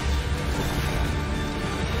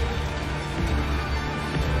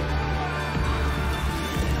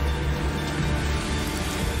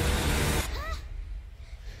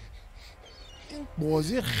 این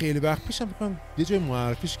بازی خیلی وقت پیشم بکنم یه جای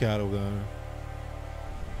معرفیش کرده بودم.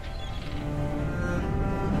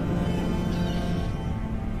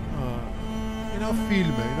 اینا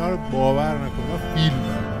فیلمه، اینا رو باور نکن، اینا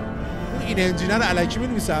فیلمه. این انجینر الکی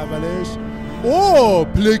می‌نویسه اولش. اوه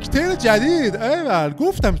پلکتر جدید. ایول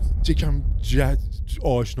گفتم چکم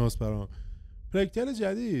آشناس برام. پلکتر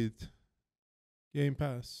جدید گیم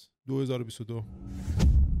پس 2022.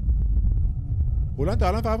 بلند تا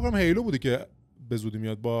الان فقط بگم هیلو بوده که به زودی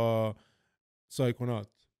میاد با سایکونات.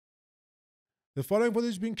 The following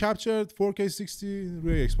footage being captured 4K 60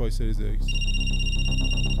 روی Xbox Series X.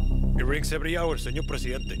 It rings every hour, señor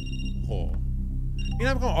presidente. خب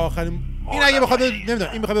اینم میگم آخرین این اگه بخواد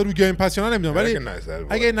نمیدونم این بخواد رو گیم پس یا نه نمیدونم ولی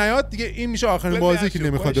اگه نیاد دیگه این میشه آخرین بازی که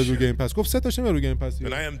نمیخواد رو گیم پس. گفت 3 تاش نمیاد رو گیم پس. When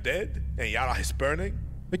I am dead and Yara is burning.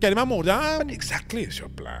 بگم من مردم. What exactly is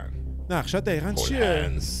your plan? نقشه دقیقاً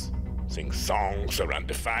چیه؟ Sing songs around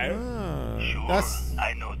the fire. Sure,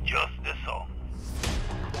 I know just the song.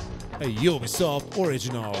 A Ubisoft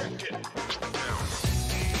original.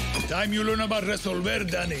 Time you learn about resolver,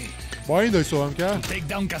 Danny. با این داشت هم کرد.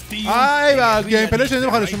 Take down Castillo. ایول گیم پلیش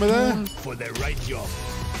نمیخواد نشون بده. For the right job.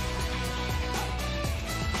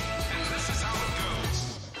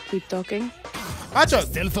 Keep talking. بچه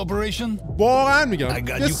Stealth operation. واقعا میگم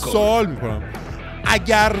یه سوال میکنم.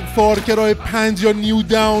 اگر فارکرای 5 یا نیو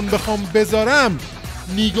داون بخوام بذارم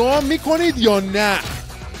نگاه میکنید یا نه؟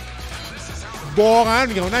 واقعا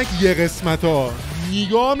میگم نه یه قسمت ها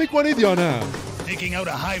نگاه میکنید یا نه؟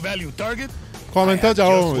 کامنت ها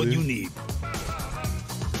جواب بدید.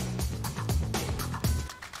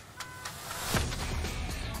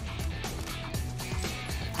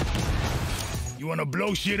 You wanna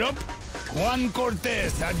blow shit up? Juan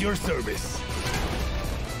Cortez at your service.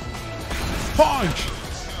 Punch!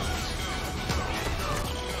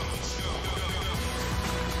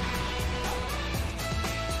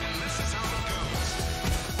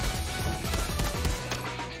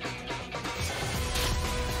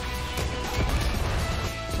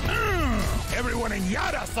 Everyone in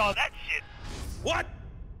Yara saw that shit. What?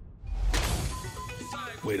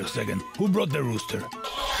 Wait a second. Who brought the rooster?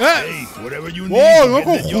 Hey, whatever you need. Oh, look,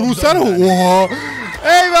 خروسه رو.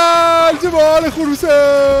 ایول، چه باحال خروسه.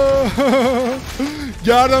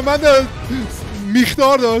 گردنبند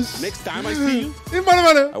میخدار داشت. Next time I see you. این مال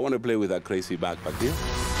منه. I want to play with that crazy backpack here.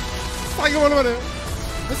 سگ مال منه.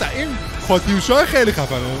 مثلا این کاتیوشا خیلی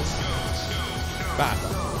خفنه. بعد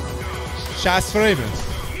 60 فریمه.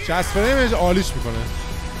 60 فریمش عالیش میکنه.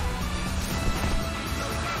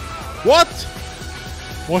 وات؟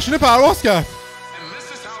 ماشین پرواز کرد.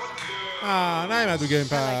 نیومد تو گیم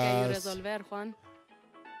پس.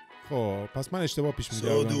 خب پس من اشتباه پیش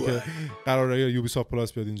می‌گردم که قراره یوبیسافت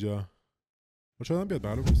پلاس بیاد اینجا. شاید بیاد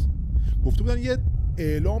معلوم نیست. گفته بودن یه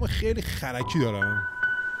اعلام خیلی خرکی دارن.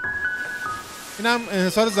 اینم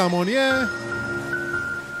انحصار زمانیه.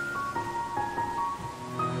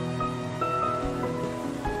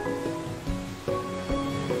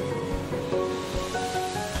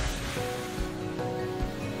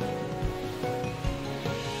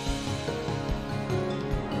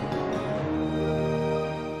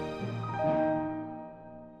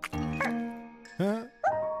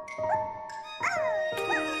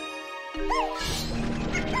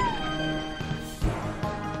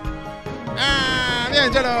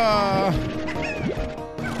 Bien, ya lo...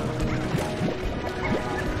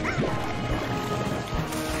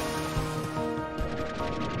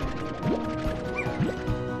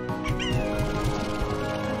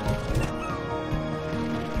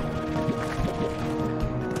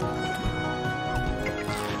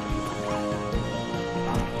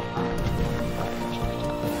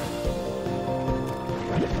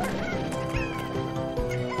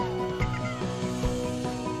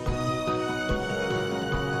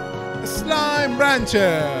 سلایم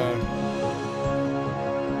برانچر.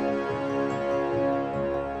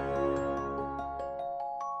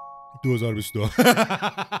 2022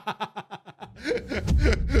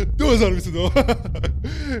 2022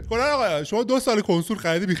 خدا آقا شما 2 سال کنسول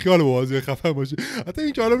خریدی بی خیال بازی خفن باشی. حتی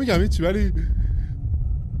این که حالا میگم هیچی، ولی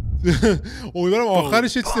امیدوارم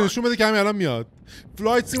آخرش یه چیزی نشون بده که همین الان میاد.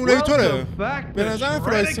 فلایت سیمولیتوره، به نظر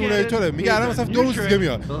فلایت سیمولیتوره. میگه الان مثلا 2 روز دیگه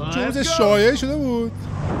میاد، چون روز شایعه شده بود.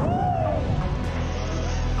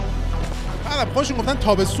 حالا خودشون گفتن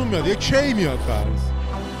تابستون میاد، یه کی میاد فرض.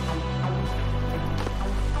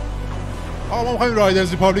 آقا ما میخوایم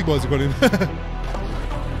رایدرز ریپابلیک بازی کنیم.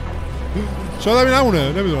 شاید همین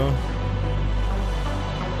نمونه، نمیدونم.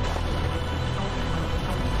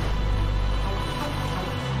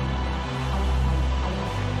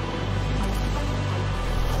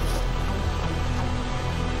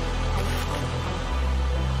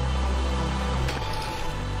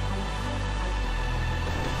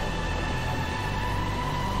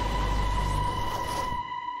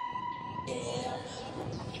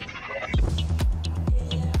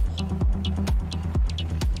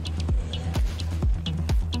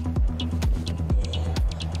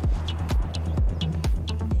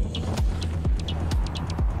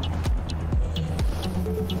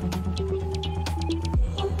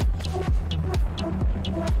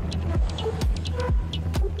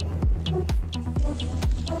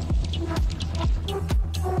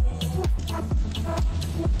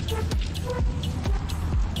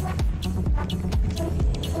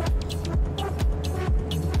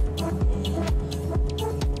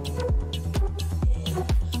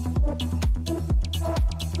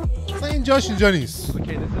 جاش اینجا نیست.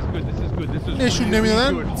 نشون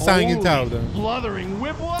نمیدادن سنگین تر بودن.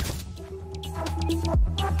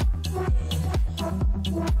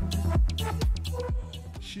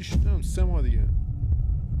 3 ماه دیگه.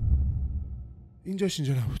 اینجاش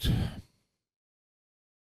اینجا نبود.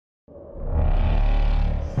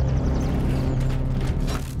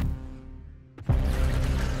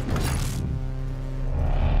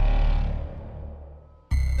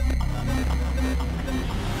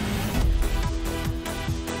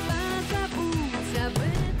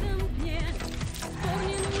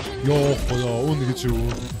 یا خدا اون دیگه چی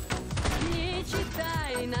بود؟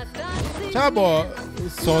 چرا با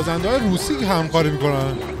سازنده های روسی همکاری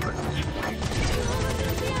میکنن؟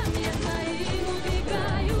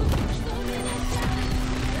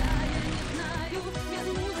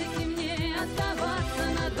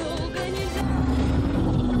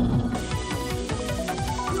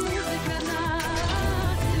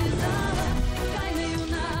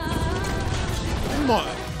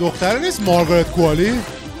 دختره نیست مارگارت کوالی؟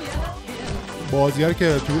 بازیگر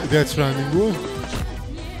که تو دت استرندینگ بود.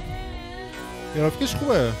 گرافیکش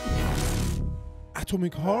خوبه.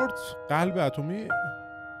 اتمیک هارت، قلب اتمی،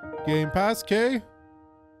 گیم پس کی؟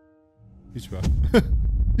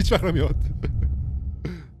 هیچ وقت نمیاد.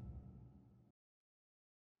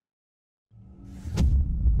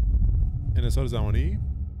 انحصار زمانی.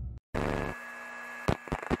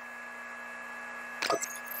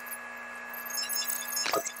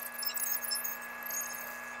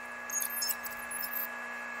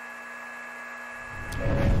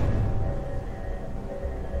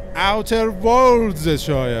 اوتر ورلدز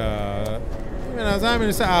شاید. به نظر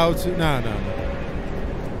میرسه اوت. نه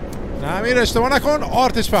امیر اشتباه نکن،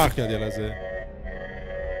 آرتش فرق کرد یه لحظه.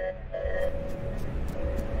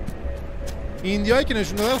 ایندیایی که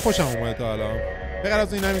نشون دادن خوشم اومد تا الان. بغیر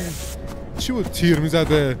از این همین چی بود تیر میزد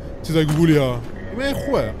به چیزای گوگولیا. این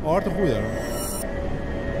خوبه، آرت خوبی داره.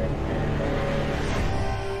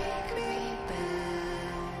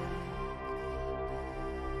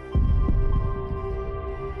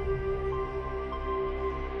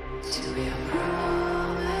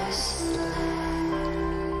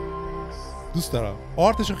 دوست دارم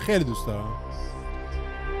آرتشو، خیلی دوست دارم.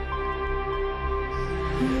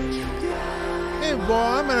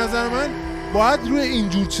 واقعا به نظر من باید روی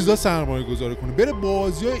اینجور چیزا سرمایه گذاری کنه، بره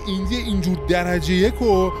بازی های ایندی اینجور درجه 1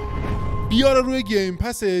 رو بیاره روی گیم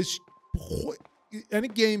پسش. یعنی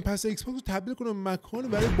گیم پس ایکس باکس رو تبدیل کنه مکان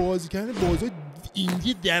برای بازی کردن بازی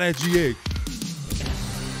ایندی درجه 1.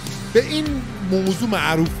 به این موضوع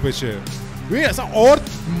معروف بشه. ببین اصلا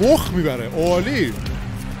آرت مخ میبره، عالی.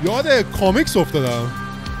 یاد کامیکس افتادم.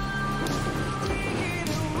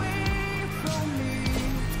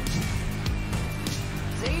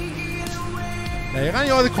 دقیقا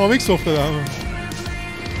یاد کامیکس افتادم.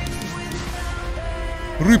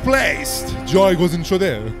 ریپلیسد، جایگزین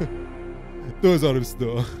شده.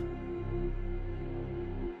 2022.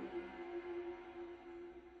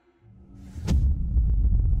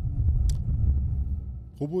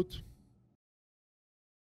 خوب بود.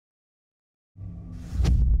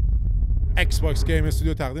 ایکس باکس گیم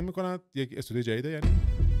استودیو تقدیم میکنند. یک استودیو جدیده یعنی.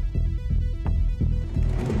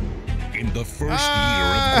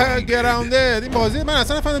 گراونده این بازی من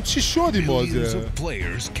اصلا نفهمیدم چی شد این بازی.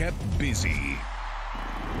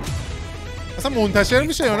 اصلا منتشر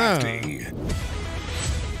میشه یا نه؟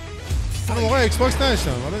 من موقع ایکس باکس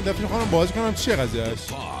نداشتم. حالا این دفعه میخوام بازی کنم چیه قضیهش.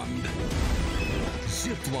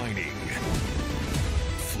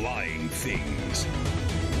 Flying things.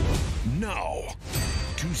 Now,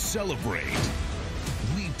 to celebrate,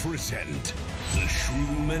 we present the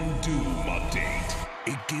Shroom and Doom update.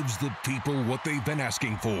 It gives the people what they've been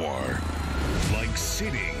asking for. Like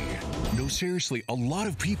sitting. No, seriously, a lot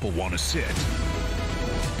of people want to sit.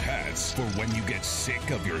 Pads for when you get sick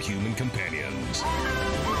of your human companions.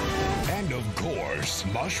 And of course,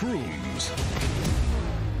 mushrooms.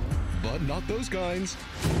 But not those kinds.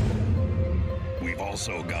 We've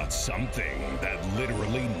also got something that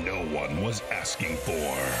literally no one was asking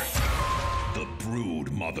for. The Brood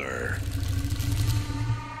Mother.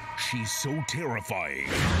 She's so terrifying.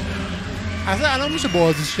 اصلا الان میشه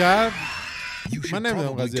بازیش کرد؟ من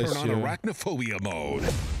نمیدونم Probably قضیهش turn on چیه. arachnophobia mode.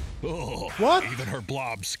 Oh, What? Even her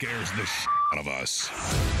blob scares the out of us.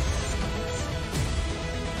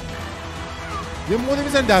 یه مودی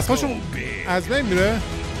میزنی دستهاشون از بین میره.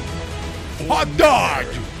 Hot dog!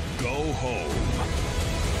 Go home.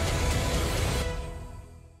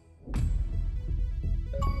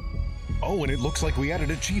 Oh, and it looks like we added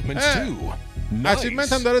achievements too. Nice.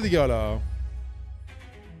 اچیومنت هم داره دیگه حالا.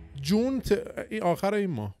 جون این آخر این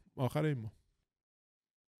ماه.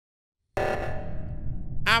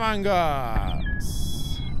 امنگاس.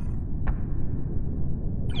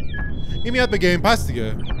 این میاد به گیم پس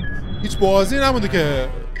دیگه. هیچ بازی نمونده که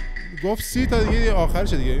گفت 30 تا دیگه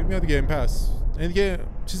آخرشه دیگه. این میاد گیم پس. این دیگه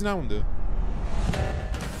چیزی نمونده.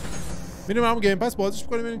 میریم همون گیم پس بازیش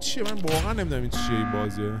بکنیم ببینیم چیه. من واقعا نمیدونم این چیه این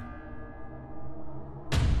بازیه.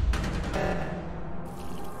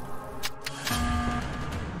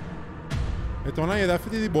 احتمالا یه دفعه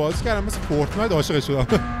دیدی بازی کردم مثل فورتنایت عاشقش شدم.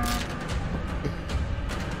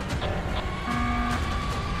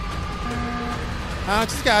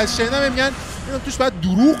 چیزی که از شنیدم میگن اینو توش باید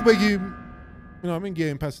دروغ بگیم. اینا همین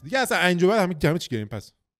گیم پس دیگه اصلا اینجا بعد همه چی گیم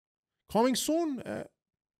پس. Coming soon.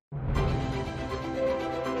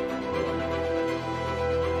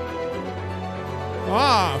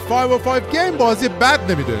 505 گیم بازی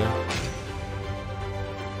بد نمیده.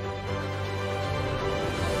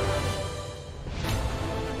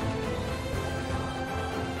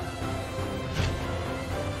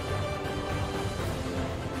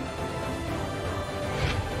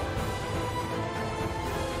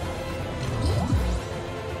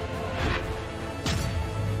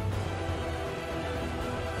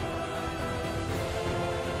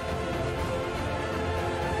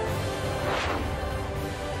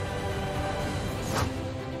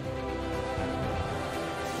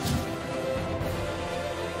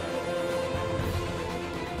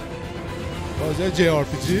 بازی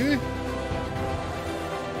JRPG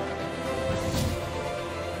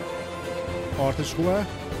آرتش خوبه.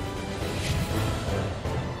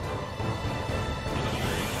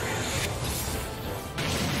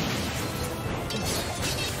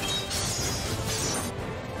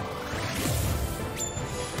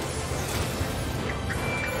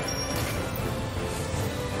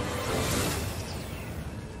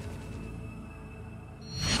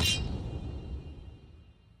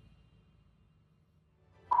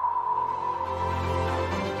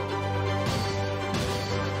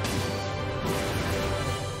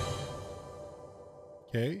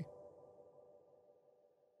 اوکی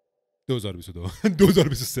 2022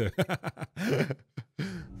 2023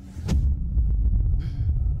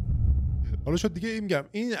 حالا شد دیگه. این میگم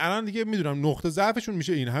این الان دیگه میدونم نقطه ضعفشون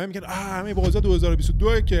میشه این. همه میگن همه بازی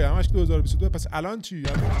 2022 که همش 2022 پس الان چی؟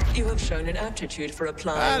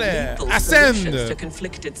 بله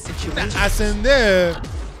اسنده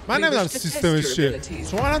من نمیدونم سیستمش چیه.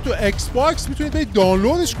 شما الان تو ایکس باکس میتونید برید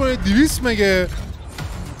دانلودش کنید 200 مگه،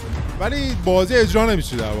 ولی بازی اجرا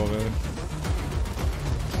نمیشه در واقع.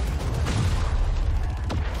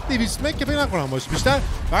 200 مگ که فکر نکنم باشه، بیشتر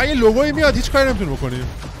فقط یه لوگویی میاد هیچ کاری نمیتونه بکنیم.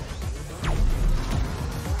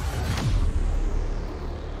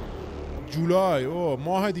 جولای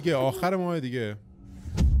ماه دیگه، آخر ماه دیگه.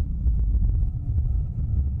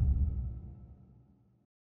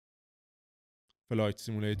 فلایت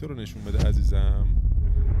سیمولیتور رو نشون بده عزیزم.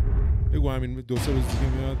 بگو همین 2-3 روز دیگه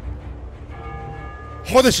میاد.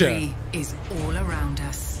 خودشه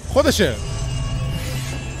خودشه.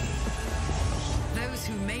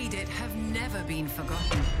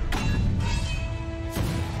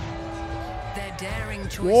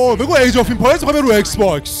 بگو ایج آف ایمپایرز میخواد رو ایکس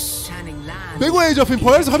باکس. بگو ایج آف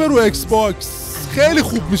ایمپایرز میخوام رو ایکس باکس. خیلی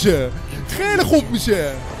خوب میشه. خیلی خوب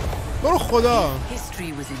میشه. برو خدا.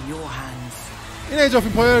 این ایج آف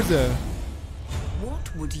ایمپایرزه.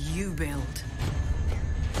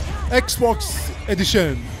 ایکس باکس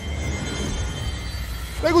ادیشن.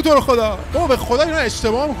 بگو تو رو خدا. بابا به خدا اینا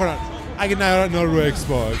اشتباه میکنن اگه نه رو ایکس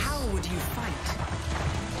باکس.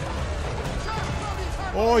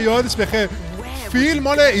 اوه یادش بخیر فیلم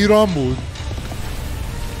مال ایران بود.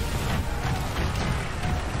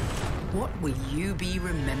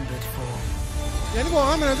 یعنی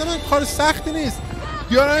واقعا به نظر من کار سختی نیست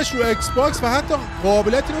بیارنش رو ایکس باکس و حتی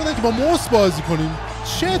قابلیتی نمیدن که با موس بازی کنیم.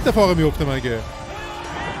 چه اتفاقی میفته مگه؟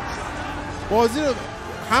 بازی رو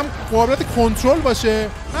هم قابلیت کنترل باشه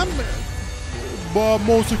هم با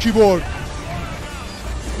موس و کیبورد.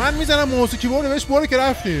 من میزنم موس و کیبورد بهش برو که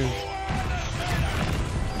رفتیم.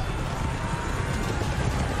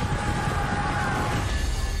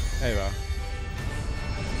 ایوه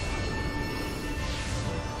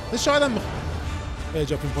شاید هم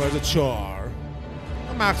ایج آف ایمپایرز 4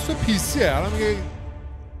 مخصوص پی سیه. الان میگه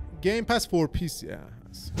گیم پس فور پی سیه.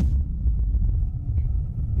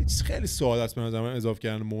 یه چیز خیلی ساده است به نظر من اضافه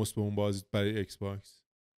کردن موس به اون بازی برای ایکس باکس.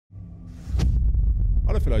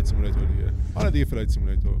 حالا فلایت سیمولاتور دیگه. حالا دیگه فلایت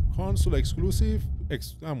سیمولاتور کانسول اکسکلوسیو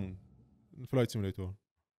همون فلایت سیمولاتور.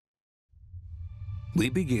 We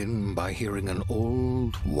begin by hearing an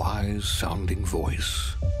old, wise-sounding voice,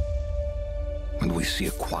 and we see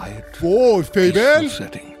a quiet, peaceful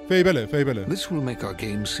setting. Fable. This will make our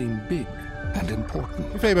game seem big and important.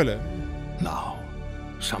 Fable. Now,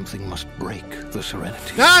 something must break the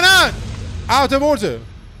serenity. نه outer water.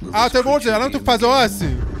 الان تو فضا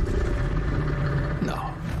هستی. Now,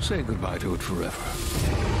 say goodbye to it forever.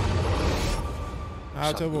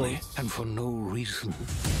 Outer Suddenly, water. and for no reason.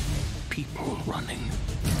 People running.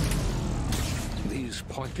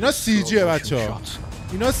 اینا سی جیه بچه‌ها.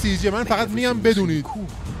 اینا سی جیه. من فقط میگم بدونید.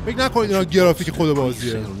 فکر نکنید اینا گرافیک خود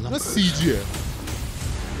بازیه. اینا سی جیه.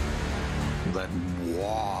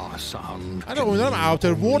 الان امیدوارم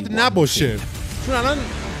اوتر ورد نباشه. چون الان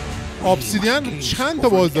ابسیدین چند تا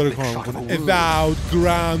باز داره کار میکنه. Avowed,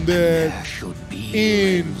 Grounded,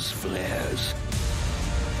 In.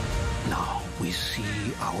 Now we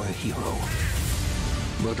see our hero.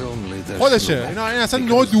 خودشه. این اصلا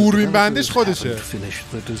نوع دوربین بندش خودشه.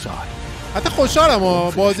 حتی خوشحالم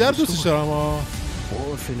ها. بازی رو دوستش دارم ها.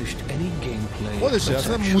 خودشه.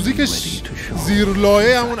 اصلا موزیکش زیر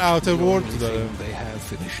لایه همون اوتر ورد داره.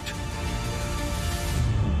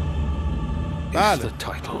 بله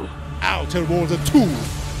اوتر ورد 2.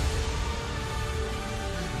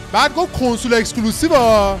 بعد گفت کنسول اکسکلوسیو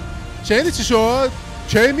ها. شنیدی چی شد؟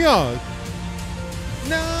 کی میاد؟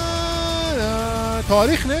 نه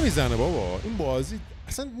تاریخ نمیزنه بابا. این بازی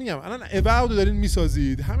اصلا میگم الان ابعادو دارین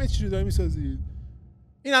میسازید. همه چی رو دارین میسازید.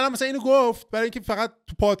 این الان مثلا اینو گفت برای اینکه فقط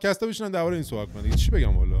تو پادکست ها بشینن درباره این صحبت کنن. چی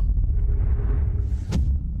بگم والا؟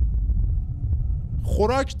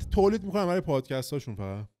 خوراک تولید میکنن برای پادکست هاشون.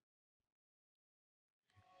 فقط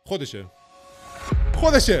خودشه.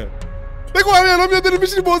 بگو همین الان میاد داریم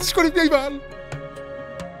میشینیم بازیش کنیم. بیایی بل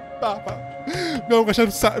میام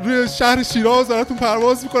قشنگ روی شهر شیراز دارتون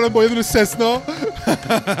پرواز میکنم با یه دونه سسنا.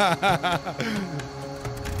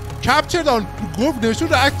 کپچر دان گفت نوشتون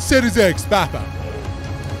رکت سریز اکس. به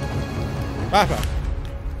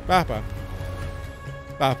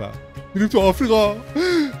میریم تو آفریقا.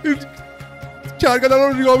 کرده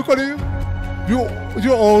رو نگاه میکنیم.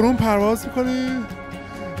 یه آروم پرواز میکنیم.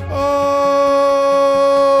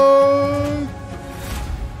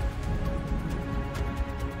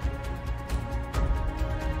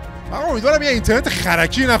 من امیدوارم یه اینترنت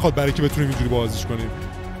خرکی نخواد برای که بتونیم اینجوری بازیش کنیم.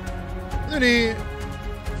 میدونی یه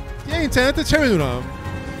اینترنت چه میدونم،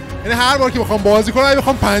 یعنی هر بار که بخوام بازی کنم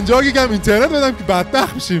بخوام 50 گیگ هم اینترنت بدم که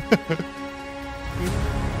بدبخت میشیم.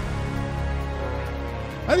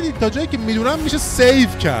 ولی تا جایی که میدونم میشه سیو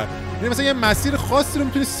کرد. یعنی مثلا یه مسیر خاصی رو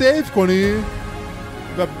میتونی سیو کنی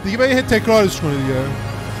و دیگه باید تکرارش کنی دیگه.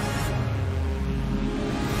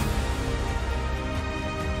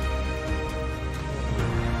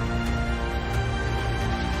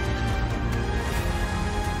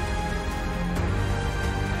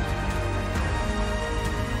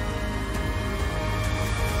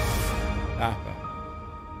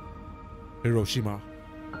 هیروشیما.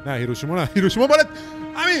 نه هیروشیما نه، هیروشیما مال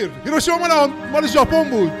امیر، هیروشیما مال ژاپن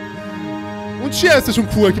بود. اون چی هستشون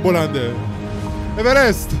کوه که بلنده؟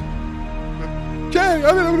 اورست. کی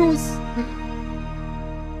امیر امروز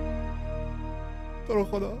تو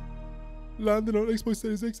خدا لندن اون ایکس باکس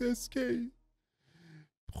سریز ایکس اس کی.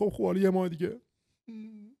 خب حالا یه ماه دیگه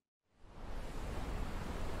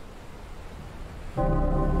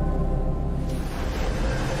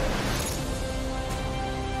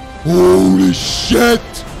هولی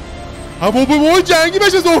شت هواپیمای جنگی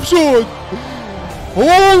بهش اضافه شد.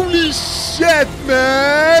 هولی شت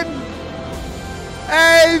من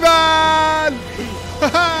ایول.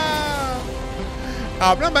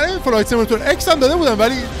 قبلا برای فلایت سیمولاتور اکس هم داده بودم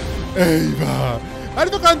ولی ایول،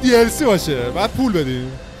 ولی فقط DLC باشه بعد پول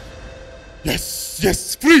بدیم. یس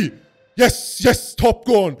یس فری، یس یس تاپ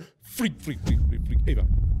گون، فری فری فری فری. ایول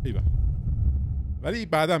ایول، ولی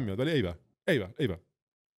بعدم میاد. ولی ایول ایول ایول.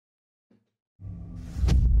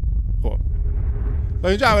 خب تا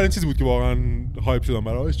اینجا اولین چیزی بود که واقعا هایپ شدم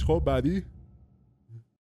براش. خب بعدی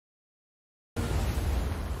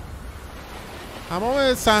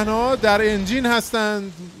تمام صحنه‌ها در انجین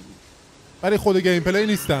هستند ولی خود گیم پلی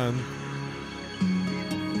نیستند.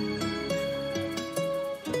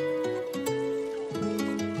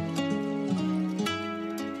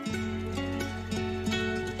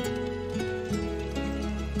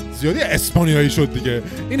 زیادی اسپانیایی شد دیگه.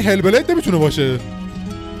 این هلبلید نمیتونه باشه.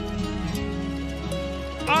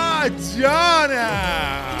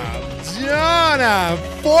 جانم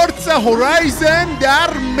فورزا هورایزن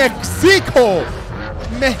در مکزیکو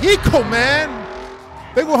من.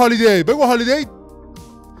 بگو هالیدی.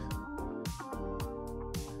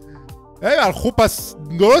 ایول خوب، پس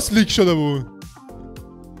درست لیک شده بود.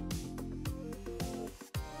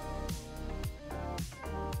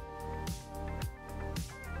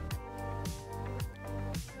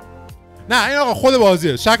 نه این آقا خود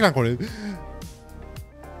بازیه، شک نکنید.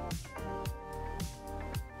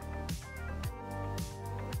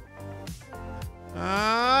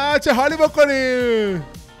 چه حالی بکنی.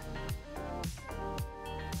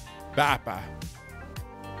 بابا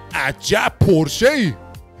عجب پورشه ای.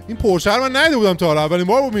 این پورشه رو من ندیده بودم تا حالا، اولین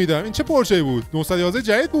بار میدیدم. این چه پورشه ای بود؟ 911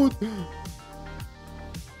 جدید بود.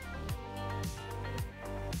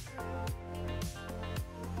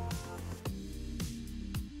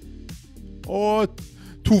 اوه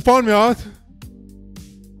طوفان میاد.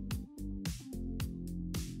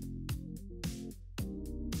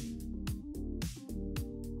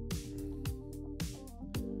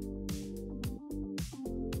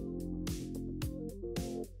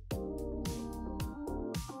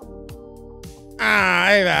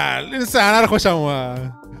 ایول این صحنه رو خوشم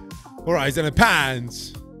اومد. هورایزن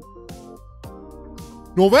 5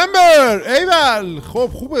 نوامبر. ایول خب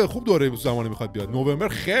خوبه، خوب دوره زمانی میخواد بیاد. نوامبر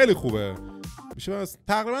خیلی خوبه. میشه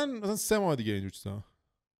تقریبا مثلا 3 ماه دیگه اینجور چیزا.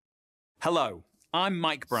 Hello, I'm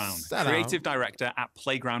Mike Brown, creative director at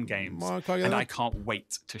Playground Games, and I can't wait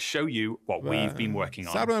to show you what we've been working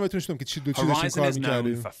on. Horizon is known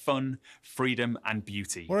for fun, freedom, and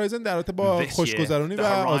beauty. This year, the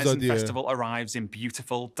Horizon Festival arrives in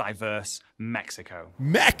beautiful, diverse Mexico.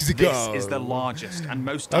 This is the largest and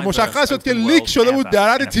most diverse open world ever in a Forza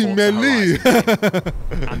Horizon.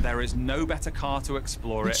 And there is no better car to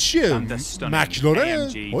explore it than the stunning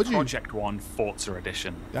AMG Project One Forza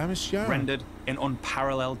Edition. Rendered in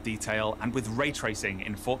unparalleled detail and with ray tracing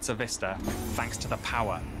in Forza Vista thanks to the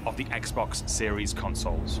power of the Xbox Series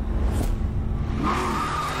consoles.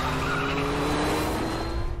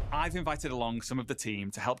 I've invited along some of the team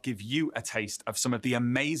to help give you a taste of some of the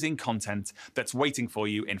amazing content that's waiting for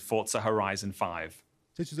you in Forza Horizon 5.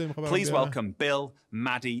 Please welcome Bill,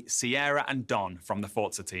 Maddie, Sierra and Don from the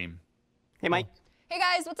Forza team. Hey Mike. Hey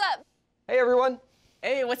guys, what's up? Hey everyone.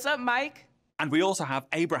 Hey, what's up Mike? And we also have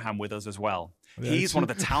Abraham with us as well. He's one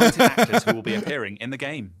of the talented actors who will be appearing in the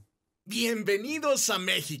game. Bienvenidos a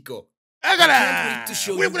México. I can't wait to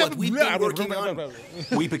show you what we've been working on.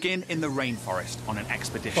 We begin in the rainforest on an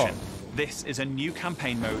expedition. This is a new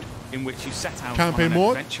campaign mode in which you set out on an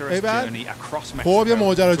adventurous journey across Mexico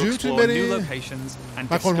to explore new locations and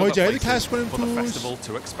discover places for the festival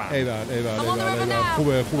to expand.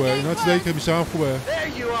 There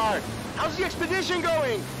you are. How's the expedition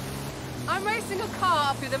going? I'm racing a car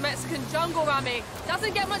through the Mexican jungle, Rami.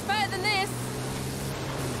 Doesn't get much better than this.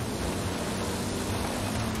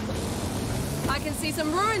 I can see some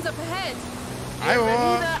ruins up ahead.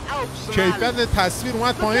 کیفیت تصویر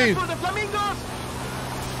اومد پایین.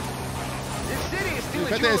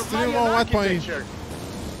 کیفیت استریم اومد پایین.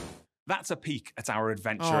 That's a peek at our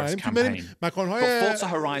adventurous campaign. But Forza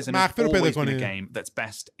Horizon has always been a game that's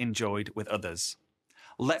best enjoyed with others.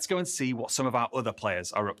 Let's go and see what some of our other players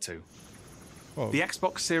are up to. The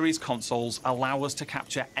Xbox Series consoles allow us to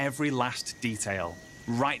capture every last detail,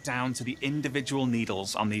 right down to the individual needles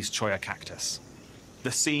on these cholla cactus.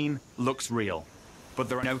 The scene looks real, but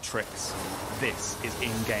there are no tricks. This is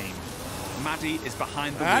in-game. Maddie is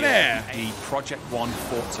behind the wheel in a Project One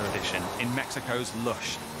Forza edition in Mexico's lush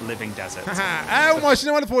living desert. اون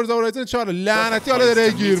ماشین مال فورزا هورایزن 4 لعنتی حالا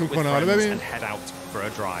داره گیر میکنه. حالا ببین. And head out for a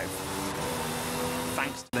drive.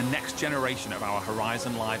 thanks to the next generation of our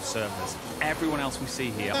Horizon Live servers. Everyone else we see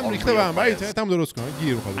here are real players.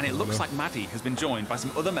 And it looks like Maddie has been joined by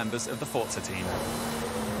some other members of the Forza team.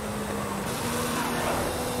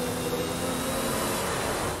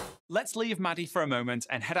 Let's leave Maddie for a moment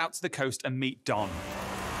and head out to the coast and meet Don.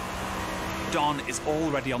 Don is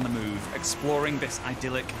already on the move, exploring this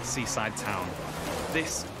idyllic seaside town.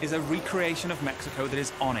 This is a recreation of Mexico that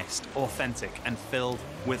is honest, authentic, and filled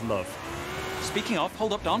with love. Speaking of,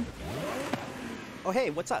 hold up, Don. Oh, hey,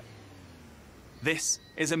 what's up? This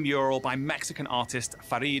is a mural by Mexican artist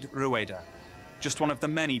Farid Rueda. Just one of the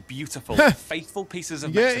many beautiful, faithful pieces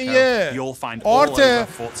of Mexico you'll find all over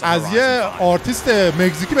Forza Horizon 5. از یه آرتیست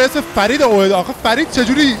مکزیکی به اسم فرید روئدا. آخه فرید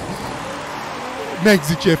چجوری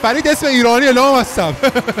مکزیکیه؟ فرید اسم ایرانی لام هستم.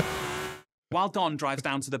 While Don drives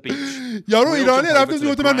down to the beach, یارو ایرانی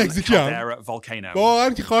رفته تو من مکزیکی ام. واقعا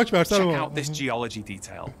که خاک بر سر ما. Check out this geology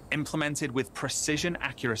detail, implemented with precision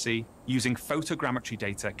accuracy using photogrammetry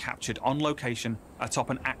data captured on location atop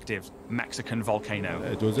an active Mexican volcano.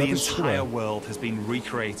 The entire world has been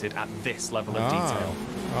recreated at this level of detail.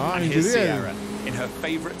 And here's Sierra in her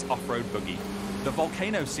favorite off-road buggy. The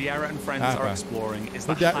volcano Sierra and friends are exploring is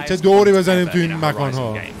the highest point ever in a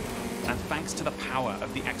Horizon game. And thanks to the power of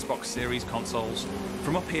the Xbox Series consoles,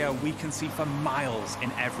 from up here we can see for miles in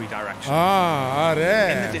every direction.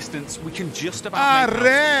 In the distance, we can just about make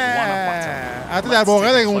out Guanajuato. حتی در واقع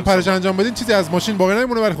اگه اون پرش انجام بدین چیزی از ماشین باقی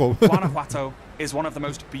نمیمونه ولی خب. Guanajuato is one of the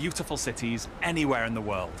most beautiful cities anywhere in the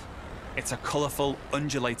world. It's a colorful,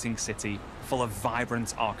 undulating city full of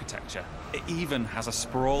vibrant architecture. It even has a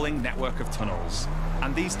sprawling network of tunnels. And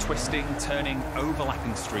these twisting, turning,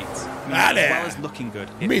 overlapping streets mean as well as looking good,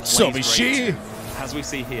 it plays great. As we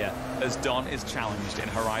see here, as Don is challenged in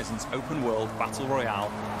Horizon's open-world Battle Royale,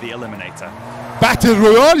 The Eliminator. Battle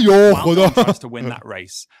Royale? Yo, While Don tries to win that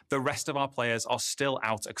race, the rest of our players are still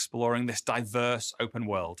out exploring this diverse open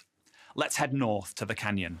world. Let's head north to the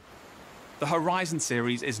canyon. The Horizon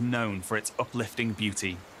series is known for its uplifting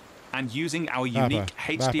beauty. And using our unique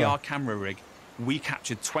HDR camera rig, we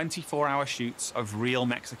captured 24-hour shoots of real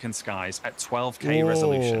Mexican skies at 12K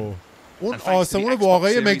resolution. And thanks to the Xbox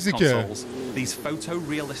Series consoles, these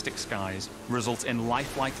photorealistic skies result in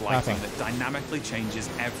lifelike lighting that dynamically changes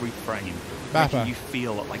every frame, making you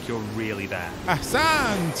feel like you're really there.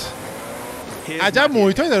 احسنت. عجب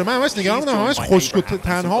محیطایی داره. من همش نگران بودم همش خشک و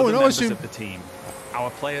تنها و اینا باشیم.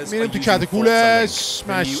 Our players میریم تو کتکولش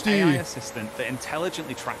مشتی. AI assistant that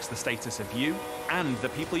intelligently tracks the status of you and the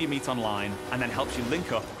people you meet online and then helps you link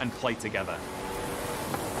up and play together.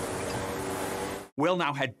 We'll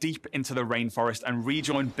now head deep into the rainforest and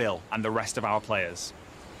rejoin Bill and the rest of our players.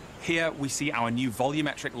 Here we see our new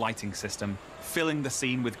volumetric lighting system filling the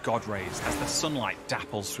scene with God rays as the sunlight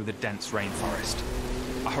dapples through the dense rainforest.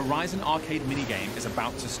 A Horizon arcade minigame is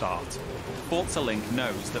about to start. Forza Link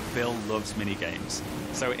knows that Bill loves minigames,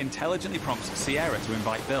 so it intelligently prompts Sierra to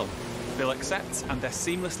invite Bill. Bill accepts, and they're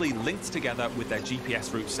seamlessly linked together with their GPS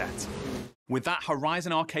route set. With that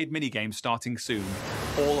Horizon arcade minigame starting soon,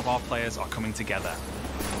 all of our players are coming together.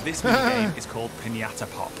 This minigame is called Piñata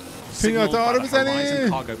Pop, signaled by the Horizon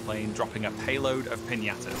cargo plane dropping a payload of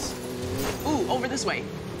piñatas. Ooh, over this way.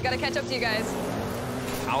 Gotta catch up to you guys.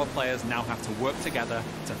 Our players now have to work together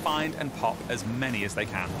to find and pop as many as they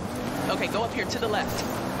can. Okay, go up here to the left.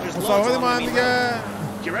 There's loads along the main road.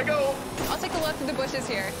 Here I go. I'll take a look through the bushes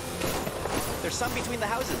here. There's some between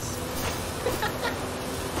the houses.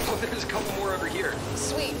 Oh, there's a couple more over here.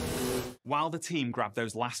 Sweet. While the team grab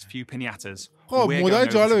those last few piñatas, we're going over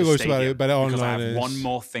to the stadium because I have one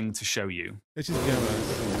more thing to show you. This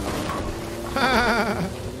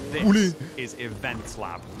is Event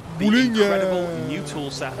Lab, the incredible new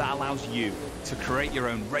toolset that allows you to create your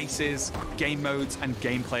own races, game modes, and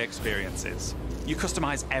gameplay experiences. You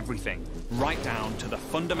customize everything, right down to the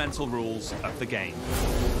fundamental rules of the game.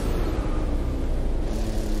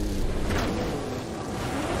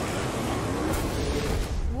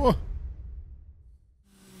 Whoa.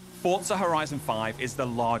 Forza Horizon 5 is the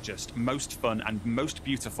largest, most fun, and most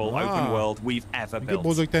beautiful open world we've ever built.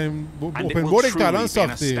 And it will truly be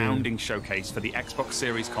an astounding showcase for the Xbox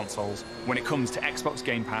Series consoles when it comes to Xbox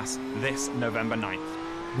Game Pass this November 9th.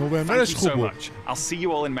 Thank you so much. I'll see you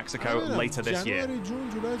all in Mexico later this year.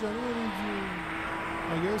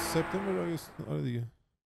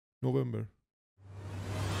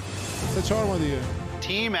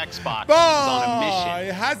 Team Xbox is on a mission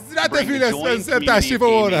to bring the joint community of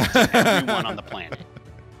gaming to everyone on the planet.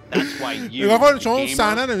 That's why you, the gamers,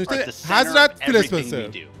 are at the center of everything we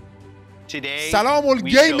do. Today, we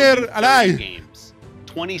showed you 30 games.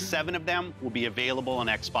 27 of them will be available on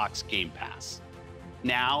Xbox Game Pass.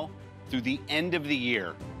 Now, through the end of the year,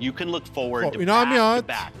 you can look forward to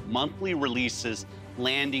back-to-back monthly releases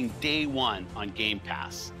landing day one on Game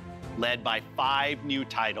Pass, led by 5 new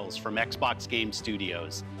titles from Xbox Game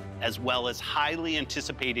Studios, as well as highly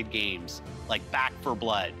anticipated games like Back 4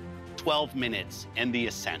 Blood, 12 Minutes, and The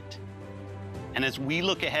Ascent. And as we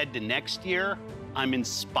look ahead to next year, I'm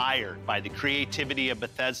inspired by the creativity of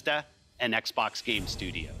Bethesda and Xbox Game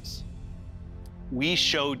Studios. We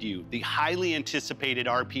showed you the highly anticipated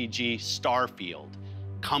RPG Starfield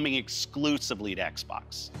coming exclusively to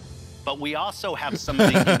Xbox. But we also have some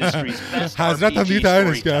of the industry's best RPG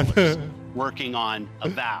storytellers working on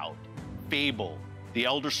Avowed, Fable, The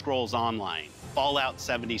Elder Scrolls Online, Fallout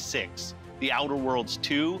 76, The Outer Worlds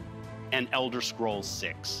 2, and Elder Scrolls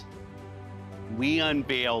 6. We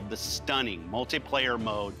unveiled the stunning multiplayer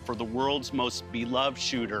mode for the world's most beloved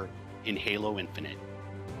shooter in Halo Infinite,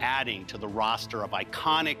 adding to the roster of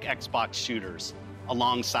iconic Xbox shooters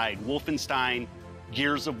alongside Wolfenstein,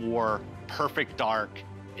 Gears of War, Perfect Dark,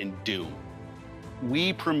 and Doom.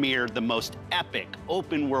 We premiered the most epic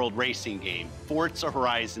open-world racing game, Forza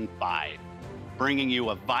Horizon 5, bringing you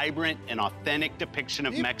a vibrant and authentic depiction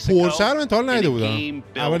of Mexico in a game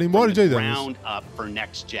built from the ground up for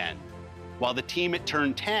next gen. While the team at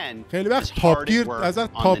Turn 10 is hard at work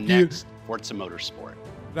on the next Forza Motorsport.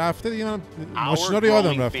 Our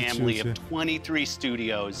growing family of 23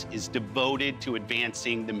 studios is devoted to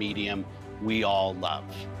advancing the medium we all love.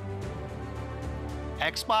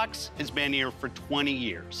 Xbox has been here for 20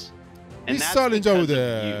 years. And that's because of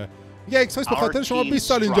you. Our team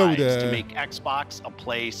strives to make Xbox a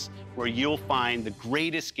place where you'll find the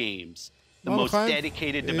greatest games, the most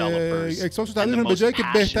dedicated developers, and the most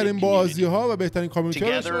passionate community.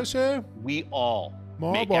 Together, we all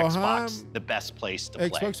make Xbox the best place to play.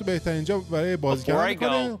 Before I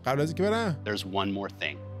go, there's one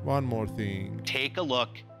more thing. Take a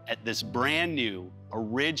look at this brand new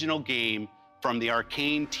original game from the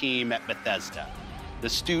Arcane team at Bethesda, the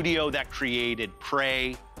studio that created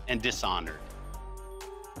Prey and Dishonored.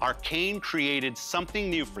 Arcane created something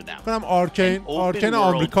new for them. Arcane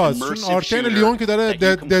آمریکاست. چون Arcane لیون که داره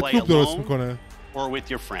ددلوپ درست میکنه. Or with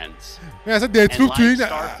your friends. اصلا ددلوپ تو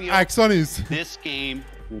این عکس‌ها نیست. This game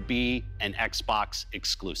will be an Xbox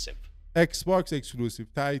exclusive. Xbox exclusive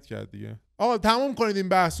تایید کرد دیگه. آقا تموم کنید این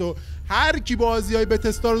بحثو. هر کی بازیای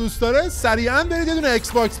بتسدا رو دوست داره سریعا برید یه دونه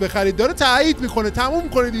ایکس باکس بخرید. داره تایید میکنه. تموم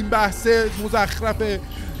کنید این بحث مزخرف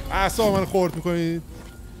اعصاب من خورد میکنید.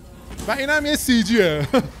 و اینم یه سی جیه.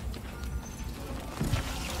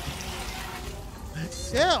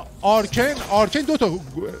 آرکین دو تا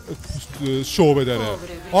شعبه داره.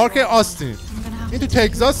 آرکین آستین. این تو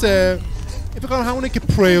تگزاسه. این فکر کنم همونه که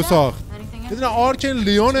پریو ساخت. یه دونه آرکین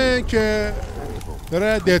لیونه که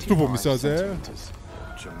داره دتروپو میسازه.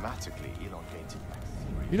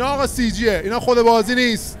 اینا آقا سی جیه. اینا خود بازی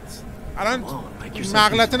نیست. الان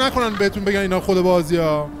مغلطه نکنن بهتون بگن اینا خود بازی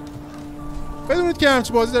ها. بدونید که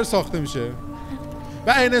همچی بازی داره ساخته میشه.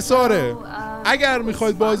 و انحصاره. اگر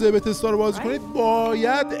میخواید بازی بتسدا رو بازی کنید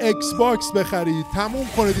باید ایکس باکس بخرید. تموم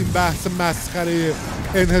کنید این بحث مسخره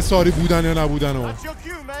انحصاری بودن یا نبودن رو.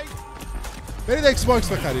 برید ایکس باکس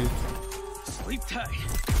بخرید.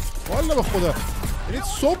 والا به خدا. یعنی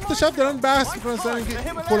صبح تا شب دارن بحث میکنن سر اینکه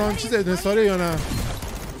فلان چیز انحصاری یا نه.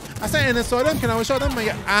 اصلا انحصاری هم که نباشه آدم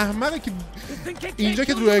مگه احمقه که اینجا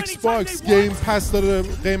که رو ایکس باکس گیم پس داره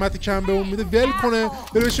قیمت کم به اون میده ول کنه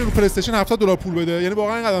بره بشه رو پلی استیشن $70 پول بده. یعنی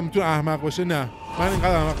واقعا اینقدر میتونه احمق باشه؟ نه من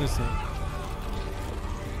اینقدر احمق نیستم.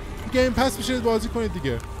 گیم پس بشینید بازی کنید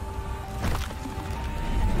دیگه.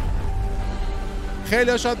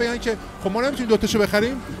 خیلی ها شاید بگن که خب ما نمیتونیم دوتاشو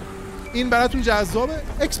بخریم. این براتون جذابه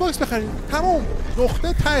ایکس باکس بخرید. تمام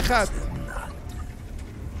نقطه ته خط.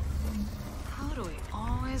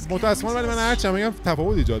 متاسفانه ولی من هرچی میگم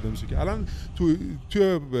تفاوت ایجاد نمیشه که الان تو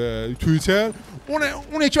توییتر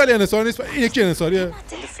اون یکی ولی انحصاری نیست. این یکی انحصاریه.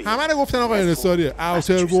 همه رو گفتن آقا انحصاریه.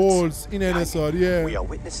 اوتر ورلدز این انحصاریه.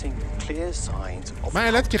 من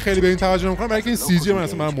علت که خیلی به این توجه نمیکنم برای که این سی جی من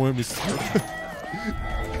اصلا برام مهم نیست.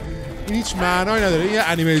 این هیچ معنایی نداره. این یه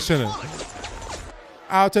انیمیشنه.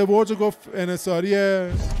 اوتر ورلدز گفت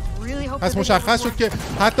انحصاریه. پس مشخص شد که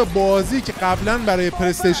حتی بازی که قبلا برای پلی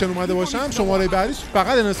استیشن اومده باشم شماره بعدیش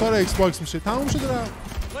فقط انحصار ایکس باکس میشه. تموم شده رفت.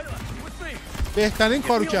 بهترین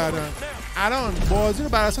کارو کردن. الان بازی رو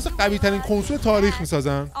بر اساس قوی ترین کنسول تاریخ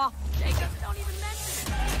میسازن.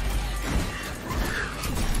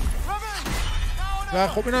 و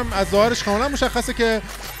خب اینم از ظاهرش کاملا مشخصه که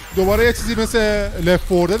دوباره یه چیزی مثل لفت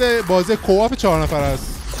 4 دد بازی کوآپ 4 نفر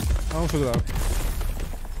است. تموم شده رفت.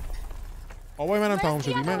 آبای منم تمام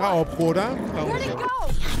شد. من اینقدر آب خوردم تمام شد.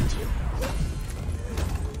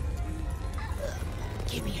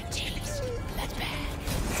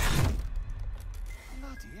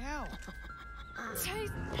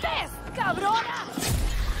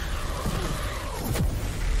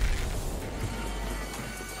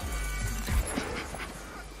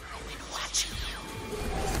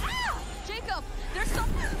 Jacob, there's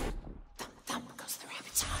something. Thump goes the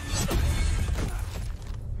rabbit's eye.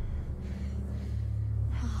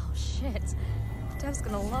 Oh shit. Dev's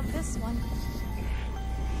gonna love this one.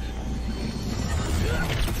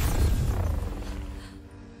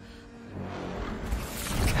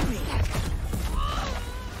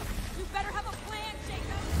 You better have a plan,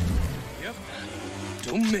 Jacob. Yep.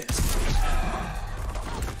 Don't miss.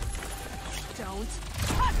 Don't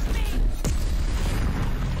touch me!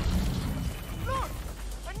 Look!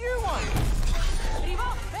 A new one! Vivo,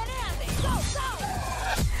 Benelli, go, go!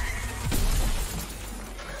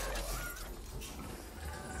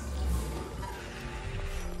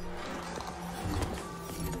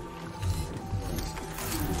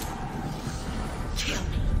 Kill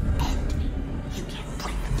me, and you can't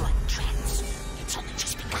break the blood trance. It's only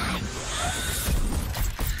just begun.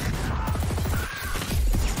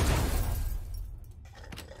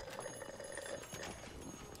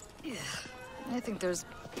 I think there's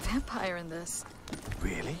vampire in this.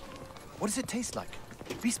 Really? What does it taste like?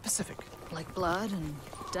 Be specific. Like blood and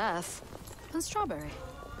death and strawberry.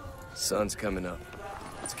 Sun's coming up.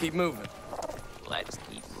 Let's keep moving. Let's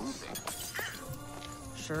keep moving.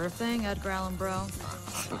 Sure thing, Edgar Allan Bro.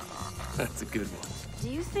 That's a good one. Do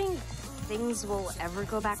you think things will ever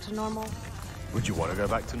go back to normal? Would you want to go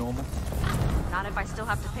back to normal? Not if I still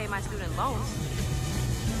have to pay my student loans.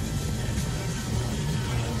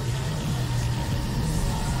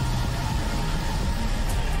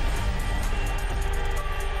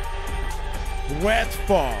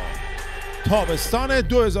 Redfall تابستان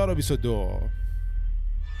 2022.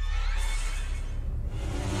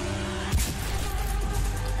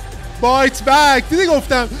 بایت بک. دیدی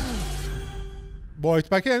گفتم بایت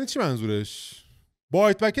بک یعنی چی منظورش؟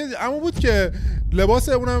 بایت بک اما بود که لباس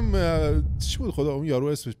اونم چی بود خدا اون یارو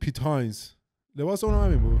اسمش پیت هاینز لباس اونم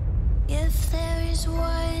همین بود.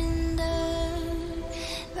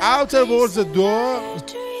 اوتر ورلدز 2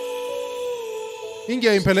 این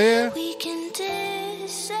گیم پلیه،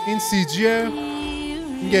 این سی جیه،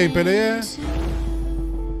 این گیم پلیه،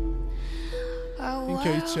 این که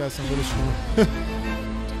هیچی اصلا بلش کنم.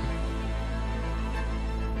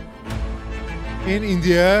 این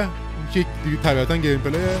ایندیه، این که طبیعتا گیم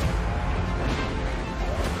پلیه.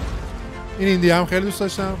 این ایندیه هم خیلی دوست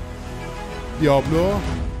داشتم. دیابلو.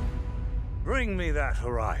 Bring me that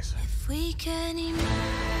horizon.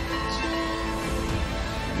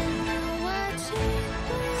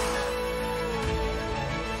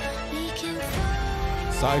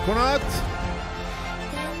 سایکونات.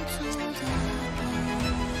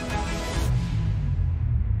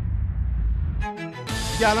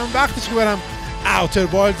 دیگه الان وقتش که برم اوتر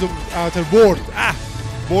وایلدز و اوتر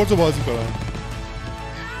بورد رو بازی کنم.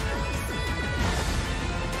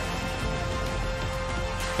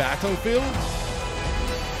 Battlefield.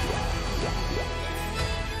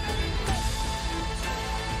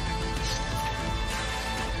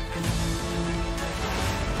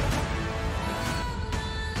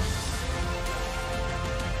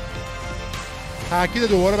 تاکید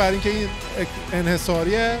دوباره بر اینکه این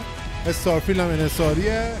انحصاریه، استارفیلد هم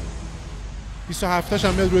انحصاریه. 27تاش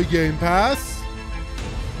هم میاد روی گیم پس.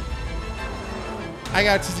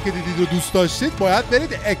 اگر چیزی که دیدید رو دوست داشتید باید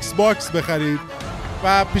برید ایکس باکس بخرید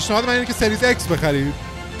و پیشنهاد من اینه که سریز ایکس بخرید.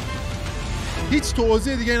 هیچ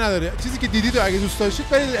توضیح دیگه نداره. چیزی که دیدید رو اگه دوست داشتید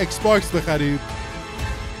برید ایکس باکس بخرید.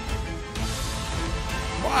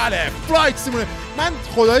 بله فلایت سیمولاتور من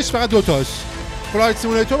خدایش فقط دوتاش فلایت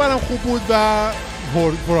سیمولاتور برام خوب بود و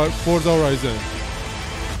فورزا هورایزن.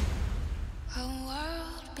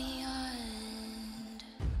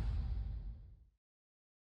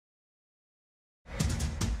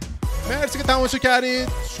 مرسی که تماشا کردید.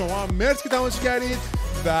 شما مرسی که تماشا کردید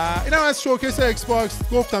و اینم از شوکیس ایکس باکس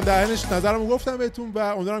گفتم دهنش نظرمو گفتم بهتون و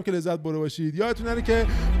امیدوارم که لذت برده باشید. یادتون نره که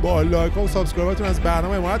با لایک ها و سابسکرایباتون از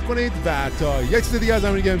برنامه حمایت کنید و تا یک چیز دیگه از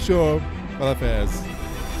امیر گیم شو خدافظ.